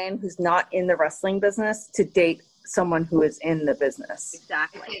any man who's not in the wrestling business to date someone who is in the business.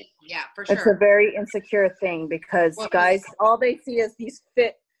 Exactly. Yeah, for sure. It's a very insecure thing because guys, all they see is these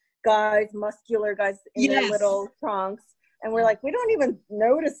fit guys, muscular guys in their little trunks. And we're like, we don't even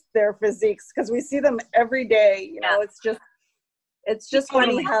notice their physiques because we see them every day. You know, it's just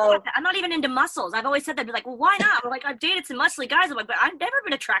funny how I'm not even into muscles. I've always said that. Be like, well, why not? We're like, I've dated some muscly guys. I'm like, but I've never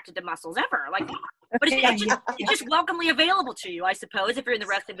been attracted to muscles ever. Like, but it's just welcomely available to you, I suppose, if you're in the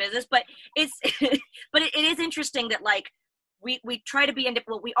wrestling business. But but it is interesting that like we try to be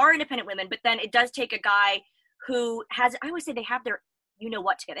we are independent women, but then it does take a guy who has. I always say they have their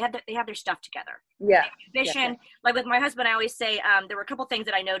together. They have their stuff together. Yeah. Vision. Like with my husband, I always say there were a couple things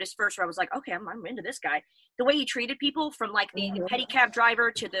that I noticed first where I was like, okay, I'm into this guy. The way he treated people, from like the pedicab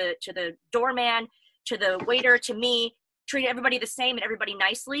driver to the doorman to the waiter to me, treated everybody the same and everybody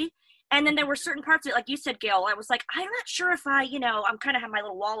nicely. And then there were certain parts of it, like you said, Gail, I was like, I'm not sure if I'm kind of have my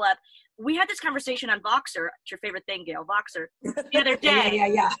little wall up. We had this conversation on Voxer. It's your favorite thing, Gail, Voxer, the other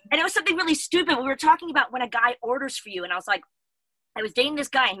day. Yeah. And it was something really stupid. We were talking about when a guy orders for you, and I was like, I was dating this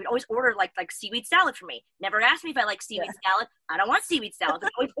guy, and he'd always order like seaweed salad for me. Never asked me if I like seaweed salad. I don't want seaweed salad. He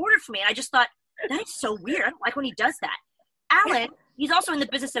always ordered for me, and I just thought, that is so weird. I don't like when he does that. Alan, he's also in the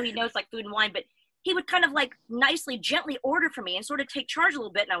business, so he knows like food and wine, but he would kind of like nicely, gently order for me and sort of take charge a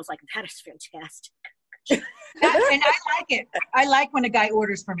little bit. And I was like, that is fantastic. And I like it. I like when a guy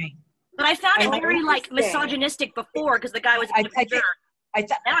orders for me. But I found it very like misogynistic before because the guy was a jerk. I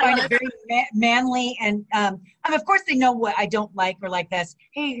find it very manly, and of course they know what I don't like or like this.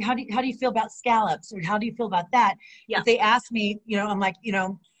 Hey, how do you feel about scallops, or how do you feel about that? Yeah. If they ask me, I'm like,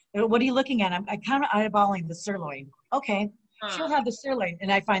 what are you looking at? I'm kind of eyeballing the sirloin. Okay, she'll have the sirloin,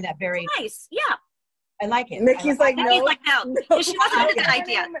 and I find that very nice. Yeah, I like it. Mickey's like, no. He's like, no. She wasn't a good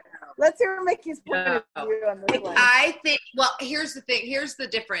idea. Let's hear Mickey's point of view on this one. I think, well, here's the thing. Here's the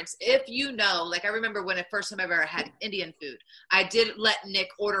difference. If like I remember when the first time I ever had Indian food, I did let Nick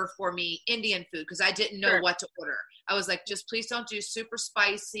order for me Indian food because I didn't know what to order. I was like, just please don't do super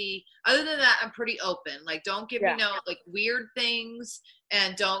spicy. Other than that, I'm pretty open. Like, don't give me like weird things,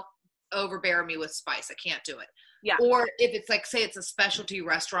 and don't overbear me with spice. I can't do it. Yeah. Or if it's like, say it's a specialty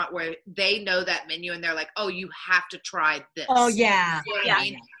restaurant where they know that menu and they're like, oh, you have to try this. Oh, yeah. You know what I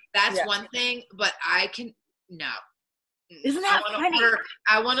mean? That's one thing, but I can, no. Isn't that funny?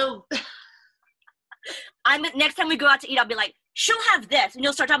 I want to. Next time we go out to eat, I'll be like, she'll have this. And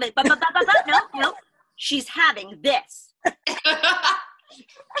you'll start talking about, no, she's having this.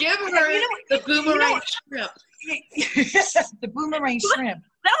 Give her the boomerang shrimp. The boomerang shrimp.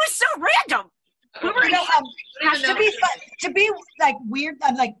 That was so random. You know, to be like weird,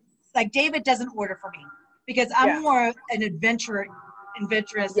 I'm like David doesn't order for me because I'm more an adventurous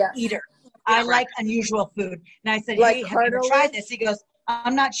eater. I like unusual food. And I said, like hey, have you ever tried this? He goes,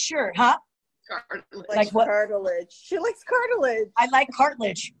 I'm not sure. Huh? Like what? Cartilage. She likes cartilage. I like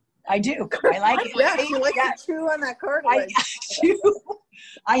cartilage. I do. I like it. Yeah, she likes to chew on that cartilage.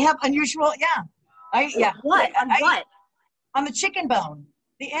 I have unusual, What? What? On the chicken bone,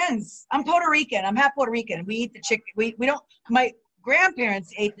 the ends. I'm Puerto Rican. I'm half Puerto Rican. We eat the chicken. We don't, my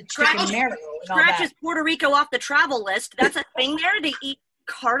grandparents ate the chicken marrow and all that. Scratches Puerto Rico off the travel list. That's a thing there? They eat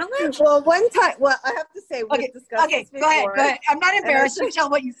cartilage? Well, one time, I have to say, we've discussed this before. Go ahead. I'm not embarrassed. You tell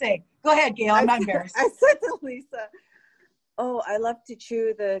what you say. Go ahead, Gail. I'm not embarrassed. I said to Lisa, I love to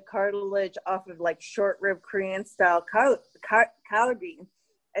chew the cartilage off of like short rib Korean style kalbi.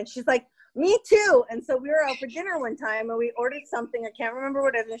 And she's like, me too. And so we were out for dinner one time and we ordered something. I can't remember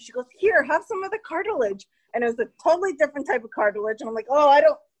what it is. And she goes, here, have some of the cartilage. And it was a totally different type of cartilage. And I'm like, I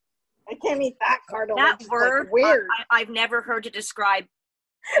can't eat that cartilage. That word, like weird. I've never heard to describe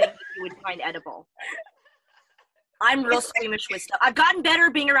things that you would find edible. I'm real squeamish with stuff. I've gotten better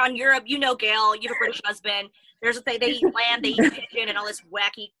being around Europe. You know, Gail, you have a British husband. There's a thing, they eat lamb, they eat pigeon, and all this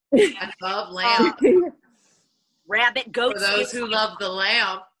wacky. I love lamb. Rabbit, goat. For those who love the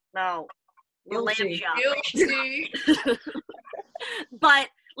lamb. No. Lamb shop. Guilty. But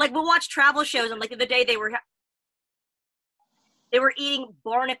like we'll watch travel shows and like the other day they were eating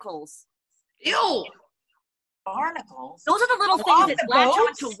barnacles. Ew. Barnacles? Those are the little things that latch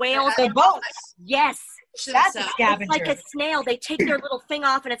onto whales. The boats. Yes. That's a scavenger. It's like a snail. They take their little thing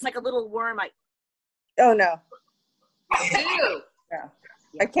off and it's like a little worm. Oh no. Ew. Yeah.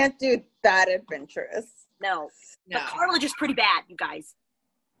 I can't do that adventurous. No. But cartilage is pretty bad, you guys.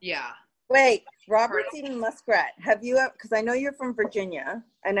 Yeah. Wait, Robert's eating muskrat. Have you, because I know you're from Virginia,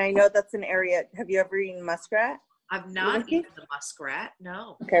 and I know that's an area, have you ever eaten muskrat? I've not eaten the muskrat,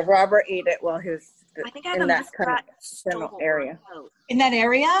 no. Okay, Robert ate it while he was in that kind of general area. In that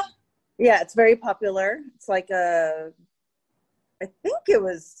area? Yeah, it's very popular. It's like I think it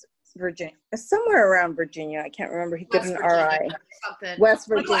was Virginia, somewhere around Virginia. I can't remember. He did an RI. West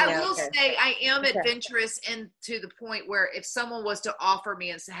Virginia. I will say I am adventurous to the point where if someone was to offer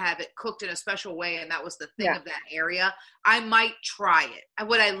me and to have it cooked in a special way and that was the thing of that area, I might try it.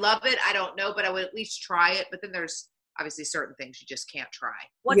 Would I love it? I don't know, but I would at least try it. But then there's obviously certain things you just can't try.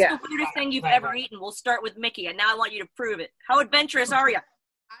 What's the weirdest thing you've ever eaten? We'll start with Mickey, and now I want you to prove it. How adventurous are you?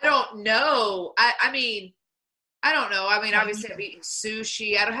 I don't know. I mean, I don't know. I mean, obviously I've eaten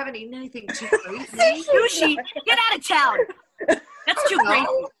sushi. I haven't eaten anything too crazy. Sushi? Get out of town. That's too crazy.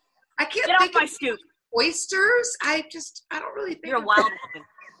 I can't get think off my scoop. Oysters? I don't really think you're a wild woman.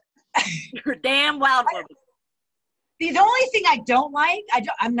 You're a damn wild woman. The only thing I don't like,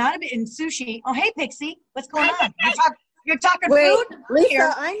 I'm not a bit in sushi. Oh, hey, Pixie. What's going on? You're talking food? Lisa,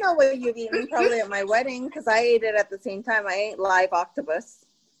 here. I know what you've eaten probably at my wedding because I ate it at the same time. I ate live octopus.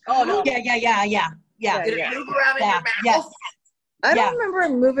 Oh, no. Yeah. Did it move around in your mouth? Yes. I don't remember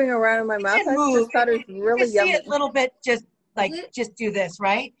it moving around in my mouth. I just thought it was really yummy. See it a little bit, just do this,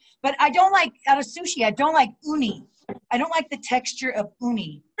 right? But I don't like, out of sushi, I don't like uni. I don't like the texture of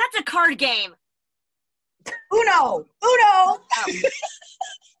uni. That's a card game. Uno.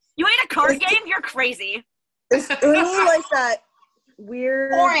 You ate a card game? You're crazy. Is uni like that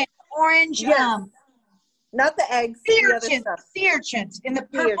weird orange? Not the eggs. Sea urchins in the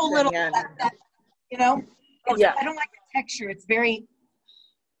purple little. You know. I don't like the texture. It's very.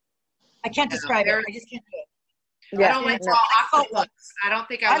 I can't describe it. I just can't do it. Yeah. I don't like raw octopus. I don't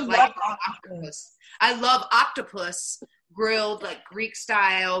think I would like octopus. I love octopus grilled, like Greek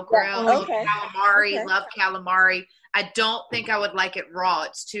style grilled calamari. Okay. Love calamari. I don't think I would like it raw.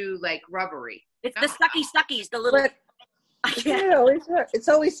 It's too like rubbery. It's the suckies, the little. It's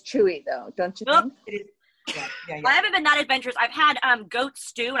always chewy though, don't you think? It is. Yeah. I haven't been that adventurous. I've had goat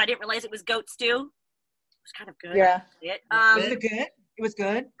stew, and I didn't realize it was goat stew. It was kind of good. Yeah. Was it good? It was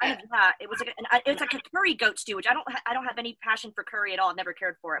good. Yeah, it was like a curry goat stew, which I don't have any passion for curry at all. I've never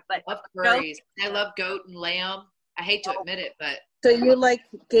cared for it, but I love curries. I love goat and lamb. I hate to admit it, but so you like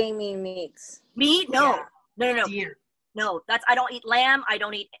gamey meats? Meat? No. Yeah. No. Deer. No, I don't eat lamb. I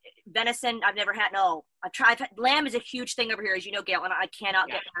don't eat venison. I've never had. No, lamb is a huge thing over here, as you know, Gail, and I cannot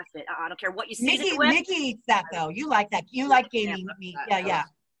get past it. I don't care what you season it with. Nikki eats that though. You like that? You like gamey meat? Yeah.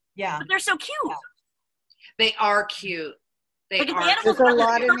 But they're so cute. Yeah. They are cute. There's a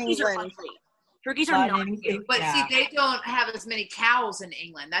lot in England. Turkeys are not cute. But see, they don't have as many cows in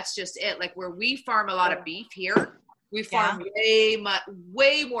England. That's just it. Like where we farm a lot of beef here, we farm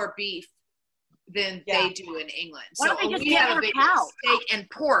way more beef than they do in England. Why So don't they just we have a big cow? steak and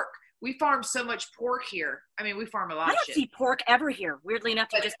pork. we farm so much pork here. I mean, we farm a lot I of don't shit. see pork ever here. Weirdly enough,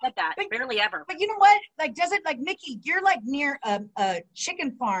 you just said that. Barely ever. But you know what? Like, does it, like, Mickey, you're like near a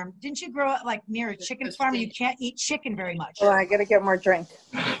chicken farm. Didn't you grow up like near a chicken farm? And you can't eat chicken very much. Oh, I gotta get more drink.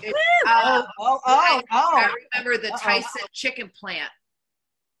 I remember the Tyson chicken plant.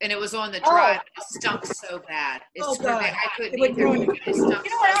 And it was on the drive. It stunk so bad. It stunk bad. I couldn't eat it. It stunk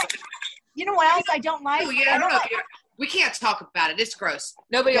You know what else I don't like? Oh, yeah, I don't know. We can't talk about it. It's gross.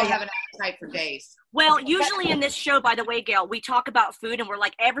 Nobody will have an appetite for days. Well, usually in this show, by the way, Gail, we talk about food and we're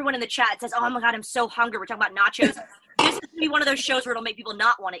like, everyone in the chat says, oh my God, I'm so hungry. We're talking about nachos. This is going to be one of those shows where it'll make people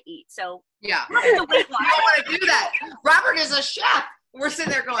not want to eat. So yeah. You don't want to do that. Robert is a chef. We're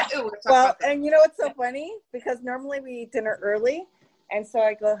sitting there going, ooh. Well, and you know what's so funny? Because normally we eat dinner early. And so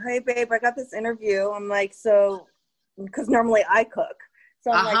I go, hey, babe, I got this interview. I'm like, so, because normally I cook.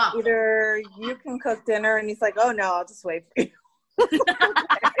 So I'm like, either you can cook dinner. And he's like, oh, no, I'll just wait for you.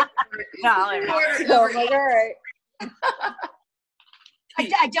 No, so I'm like, all right.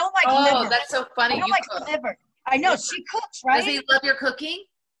 I don't like liver. Oh, that's so funny. I don't like liver. I know, she cooks, right? Does he love your cooking?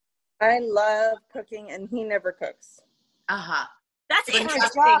 I love cooking, and he never cooks. Uh-huh. That's interesting.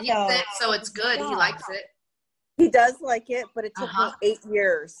 So it's good. He likes it. He does like it, but it took me 8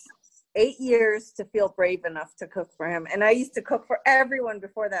 years. 8 years to feel brave enough to cook for him. And I used to cook for everyone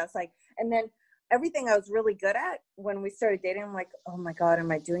before that. It's like, and then everything I was really good at when we started dating, I'm like, oh my God,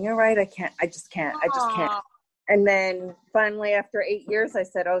 am I doing it right? I just can't. And then finally after 8 years, I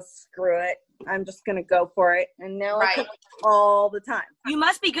said, oh, screw it. I'm just going to go for it. And now I cook all the time. You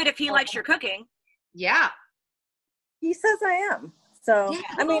must be good if he likes your cooking. Yeah. He says I am. So,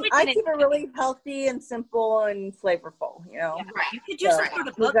 I mean, I keep it really healthy and simple and flavorful, you know. Yeah, right. You could do something for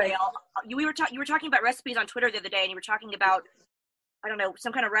the book, Gail. You were talking about recipes on Twitter the other day, and you were talking about, I don't know,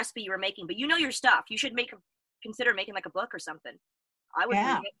 some kind of recipe you were making, but you know your stuff. You should consider making like a book or something. I would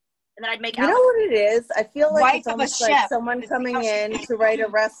read it, and then I'd make. You know what it is? I feel like it's almost like someone coming in to write a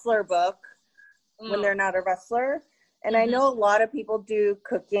wrestler book when they're not a wrestler. And I know a lot of people do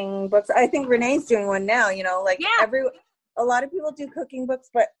cooking books. I think Renee's doing one now. You know, like a lot of people do cooking books,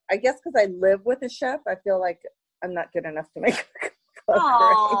 but I guess because I live with a chef, I feel like I'm not good enough to make a cookbook.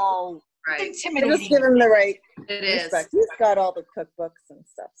 Oh, right. Intimidating. Just give him the right respect. He's got all the cookbooks and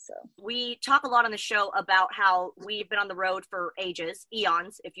stuff. So we talk a lot on the show about how we've been on the road for ages,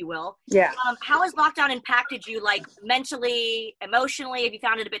 eons, if you will. Yeah. How has lockdown impacted you, like mentally, emotionally? Have you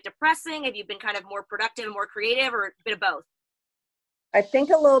found it a bit depressing? Have you been kind of more productive and more creative, or a bit of both? I think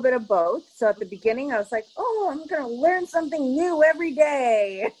a little bit of both. So at the beginning, I was like, oh, I'm going to learn something new every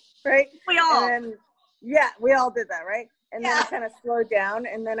day, right? We all. And we all did that, right? And then it kind of slowed down.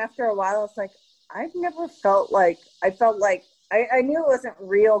 And then after a while, I was like, I've never felt like, I knew it wasn't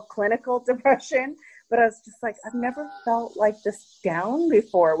real clinical depression, but I was just like, I've never felt like this down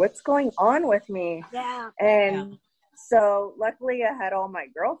before. What's going on with me? Yeah. And so luckily I had all my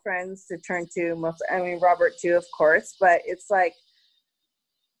girlfriends to turn to, Robert too, of course, but it's like,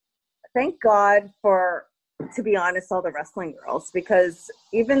 thank God for, to be honest, all the wrestling girls, because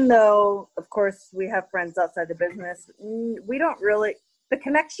even though, of course, we have friends outside the business, we don't really, the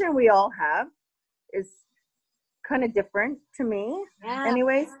connection we all have is kind of different to me. Yeah.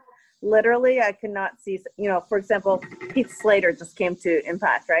 Anyways, literally, I could not see, for example, Heath Slater just came to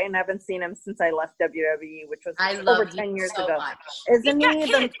Impact, right? And I haven't seen him since I left WWE, which was over 10 years ago. Much. Isn't he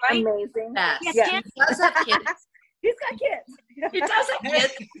kids, right? amazing? Yes. He does have kids. He's got kids. He does have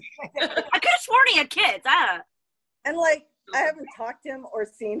kids. I could have sworn he had kids. And like, I haven't talked to him or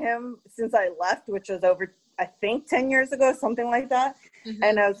seen him since I left, which was over, I think, 10 years ago, something like that. Mm-hmm.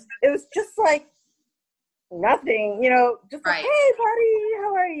 And it was just like nothing, just like, hey, buddy,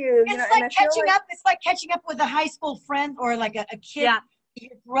 how are you? It's like catching up. It's like catching up with a high school friend or like a kid you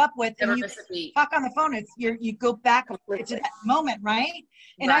grew up with, and you talk on the phone. You go back to that moment, right?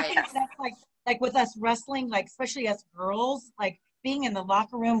 And I think that's like with us wrestling, like especially us girls, like being in the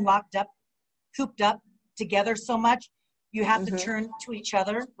locker room, locked up, cooped up together so much, you have to turn to each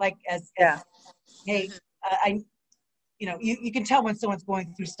other, like as hey, you can tell when someone's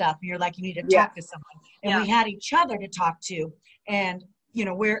going through stuff, and you're like, you need to talk to someone. And we had each other to talk to, and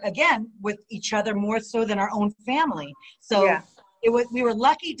we're again with each other more so than our own family. So we were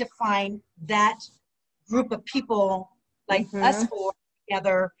lucky to find that group of people like us four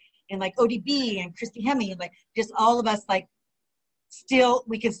together. And like ODB and Christy Hemme, like just all of us, like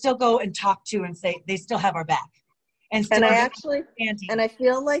we can still go and talk to and say they still have our back. And I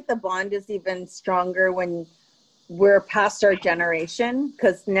feel like the bond is even stronger when we're past our generation,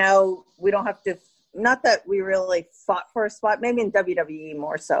 because now we don't have to not that we really fought for a spot, maybe in WWE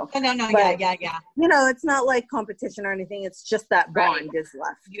more so. No, but, yeah. You know, it's not like competition or anything. It's just that bond is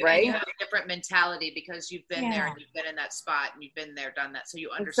left, right? You have a different mentality because you've been there and you've been in that spot and you've been there, done that. So you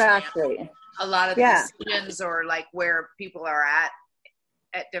understand a lot of the decisions or like where people are at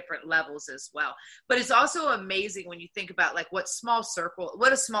different levels as well. But it's also amazing when you think about like what a small circle and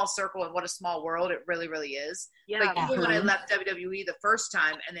what a small world it really, really is. Yeah. Like even when I left WWE the first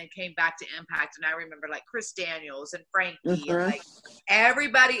time and then came back to Impact, and I remember like Chris Daniels and Frankie and like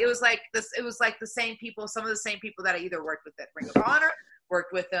everybody, it was like the same people, some of the same people that I either worked with at Ring of Honor,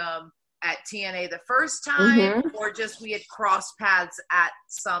 worked with them at TNA the first time, or just we had crossed paths at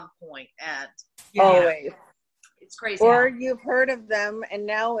some point. And always. It's crazy. Or you've heard of them, and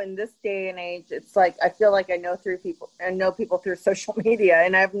now in this day and age, it's like I feel like I know people through social media,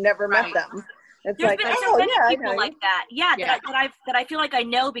 and I've never met them. It's There's like, been so many people like that. Yeah, that I feel like I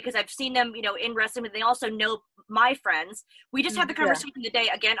know because I've seen them, you know, in wrestling, but they also know my friends. We just had the conversation today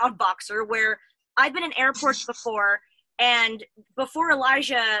again on Boxer, where I've been in airports before. And before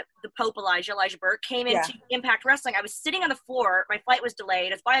Elijah Burke came into Impact Wrestling, I was sitting on the floor. My flight was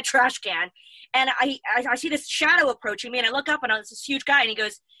delayed. I was by a trash can. And I see this shadow approaching me. And I look up and it's this huge guy. And he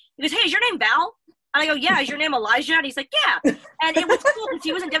goes, hey, is your name Val? And I go, yeah. Is your name Elijah? And he's like, yeah. And it was cool because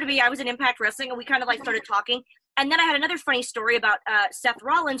he was in WWE. I was in Impact Wrestling. And we kind of like started talking. And then I had another funny story about Seth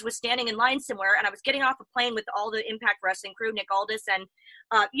Rollins was standing in line somewhere. And I was getting off a plane with all the Impact Wrestling crew, Nick Aldis. And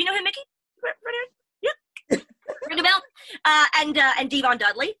you know him, Mickey? Right here? Ring a bell, and Devon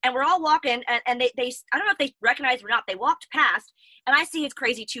Dudley, and we're all walking, and they I don't know if they recognized or not. They walked past, and I see his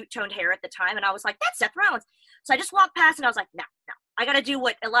crazy two-toned hair at the time, and I was like, "That's Seth Rollins." So I just walked past, and I was like, "No, I got to do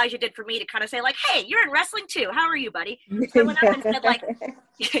what Elijah did for me to kind of say, like, hey, you're in wrestling too. How are you, buddy?" So I went up and said, like,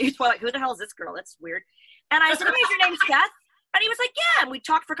 he's like, "Who the hell is this girl? That's weird." And I said, "Is your name Seth?" And he was like, "Yeah." And we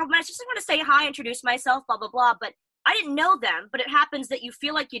talked for a couple minutes. Just want to say hi, introduce myself, blah blah blah, but. I didn't know them, but it happens that you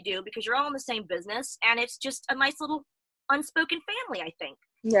feel like you do because you're all in the same business, and it's just a nice little unspoken family, I think.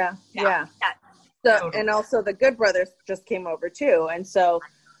 Yeah. So, and also the Good Brothers just came over too, and so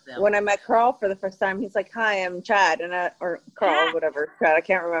when I met Carl for the first time, he's like, "Hi, I'm Chad," or Carl, whatever, Chad, I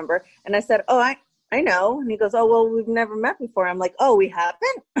can't remember. And I said, "Oh, I know," and he goes, "Oh, well, we've never met before." I'm like, "Oh, we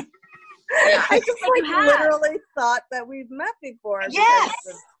haven't." Yeah. I just literally thought that we've met before because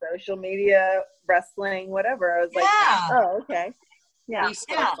of social media, wrestling, whatever. I was like, oh, okay. Yeah. It's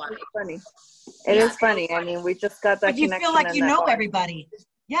funny. It is funny. I mean, we just got that connection. You feel like you know everybody.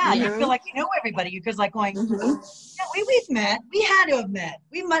 Yeah, you feel like you know everybody because like going, we've met. We had to have met.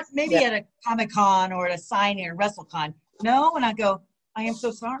 We met maybe at a Comic-Con or at a signing or WrestleCon. No, and I go, I am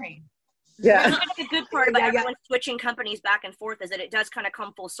so sorry. Yeah. I think the good part about everyone switching companies back and forth is that it does kind of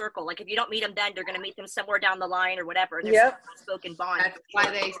come full circle. Like if you don't meet them then, you're going to meet them somewhere down the line or whatever. There's some unspoken bond.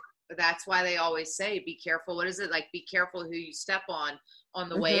 That's why they always say, be careful. What is it? Like, be careful who you step on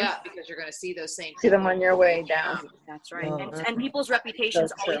the way up because you're going to see those same people. See them on your way down. That's right. And people's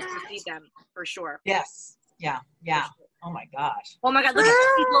reputations always precede them, for sure. Yes. Yeah. Oh, my gosh. Oh, my God. Look at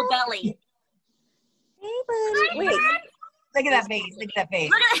this little belly. Hey, buddy. Wait. Look at that face. Look at that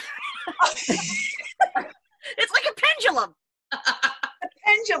face. It's like a pendulum.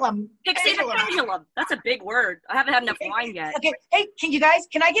 Pendulum. Pixie the pendulum. That's a big word. I haven't had enough wine yet. Okay. Hey,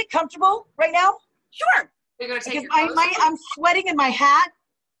 can I get comfortable right now? Sure. You're gonna take I'm sweating in my hat.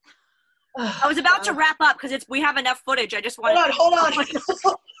 I was about to wrap up because we have enough footage. I just wanted Hold on.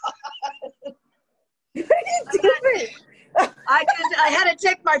 I had to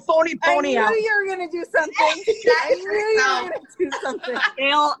take my phony pony out. I knew you were going to do something.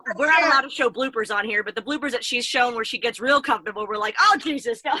 Gail, we're not allowed to show bloopers on here, but the bloopers that she's shown where she gets real comfortable, we're like, oh,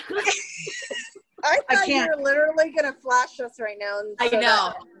 Jesus. No. I thought you were literally going to flash us right now. I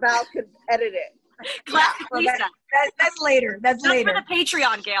know. Val could edit it. Classic Lisa. That's later. That's later. For the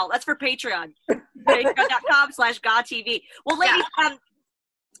Patreon, Gail. That's for Patreon. Patreon.com/GodTV. Well, ladies,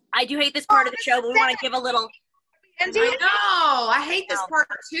 I do hate this part of the show, but we want to give a little... I know. I hate this part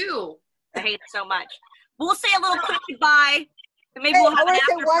too. I hate it so much. We'll say a little quick goodbye. And maybe we'll have an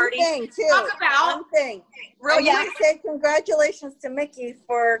after party. Talk about one thing. I want to say congratulations to Mickey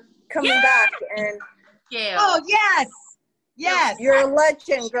for coming back. And oh, yes. You're a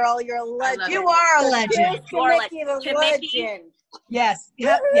legend, girl. You're a legend. You are a legend. Mickey, the legend. Yes.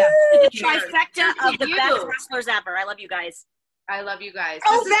 The trifecta of the best wrestlers ever. I love you guys. I love you guys.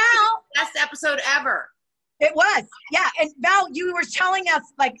 Oh, Val. Best episode ever. It was. Yeah. And Val, you were telling us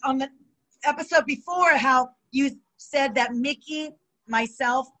like on the episode before how you said that Mickey,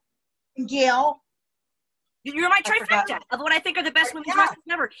 myself, and Gail. You're my trifecta of what I think are the best women's wrestlers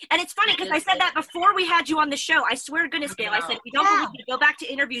ever. And it's funny because I said that before we had you on the show. I swear to goodness, Gail. I said, if you don't believe me, go back to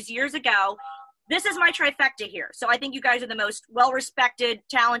interviews years ago. This is my trifecta here. So I think you guys are the most well-respected,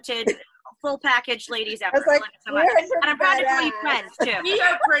 talented, full package ladies ever. Like, so much. And I'm proud to call you friends too. We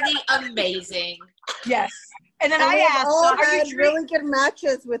are pretty amazing. Yes. And then and I asked, all are had you really good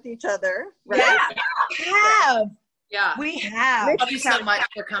matches with each other. Right? Yeah. We have. Thank you so much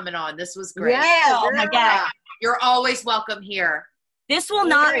for coming on. This was great. Yeah, Oh my God. You're always welcome here. This will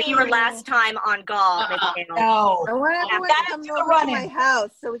not be your last time on Gaw. No. I want everyone to come over to my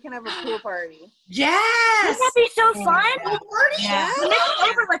house so we can have a pool party. Yes. Wouldn't that be so fun? Pool party? Yeah. When this is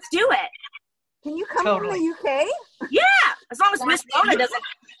over, let's do it. Can you come Totally. from the UK? Yeah, as long as Miss Rona doesn't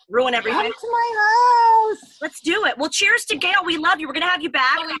ruin everything. Come to my house. Let's do it. Well, cheers to Gail. We love you. We're going to have you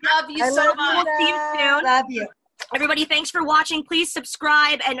back. We love you I so love much. We'll see you soon. Love you. Everybody, thanks for watching. Please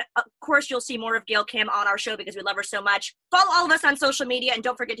subscribe. And, of course, you'll see more of Gail Kim on our show because we love her so much. Follow all of us on social media. And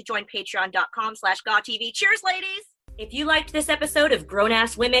don't forget to join patreon.com/GawTV. Cheers, ladies. If you liked this episode of Grown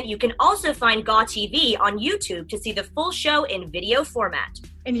Ass Women, you can also find Gaw TV on YouTube to see the full show in video format.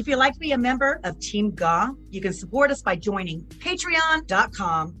 And if you'd like to be a member of Team Gaw, you can support us by joining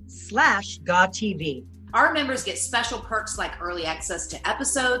patreon.com/GawTV. Our members get special perks like early access to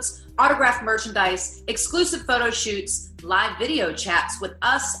episodes, autographed merchandise, exclusive photo shoots, live video chats with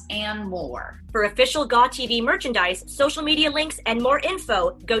us, and more. For official Gaw TV merchandise, social media links, and more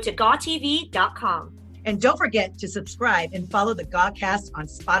info, go to GawTV.com. And don't forget to subscribe and follow the Gawcast on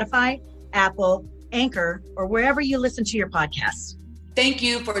Spotify, Apple, Anchor, or wherever you listen to your podcasts. Thank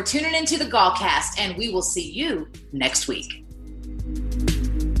you for tuning into the Gawcast, and we will see you next week.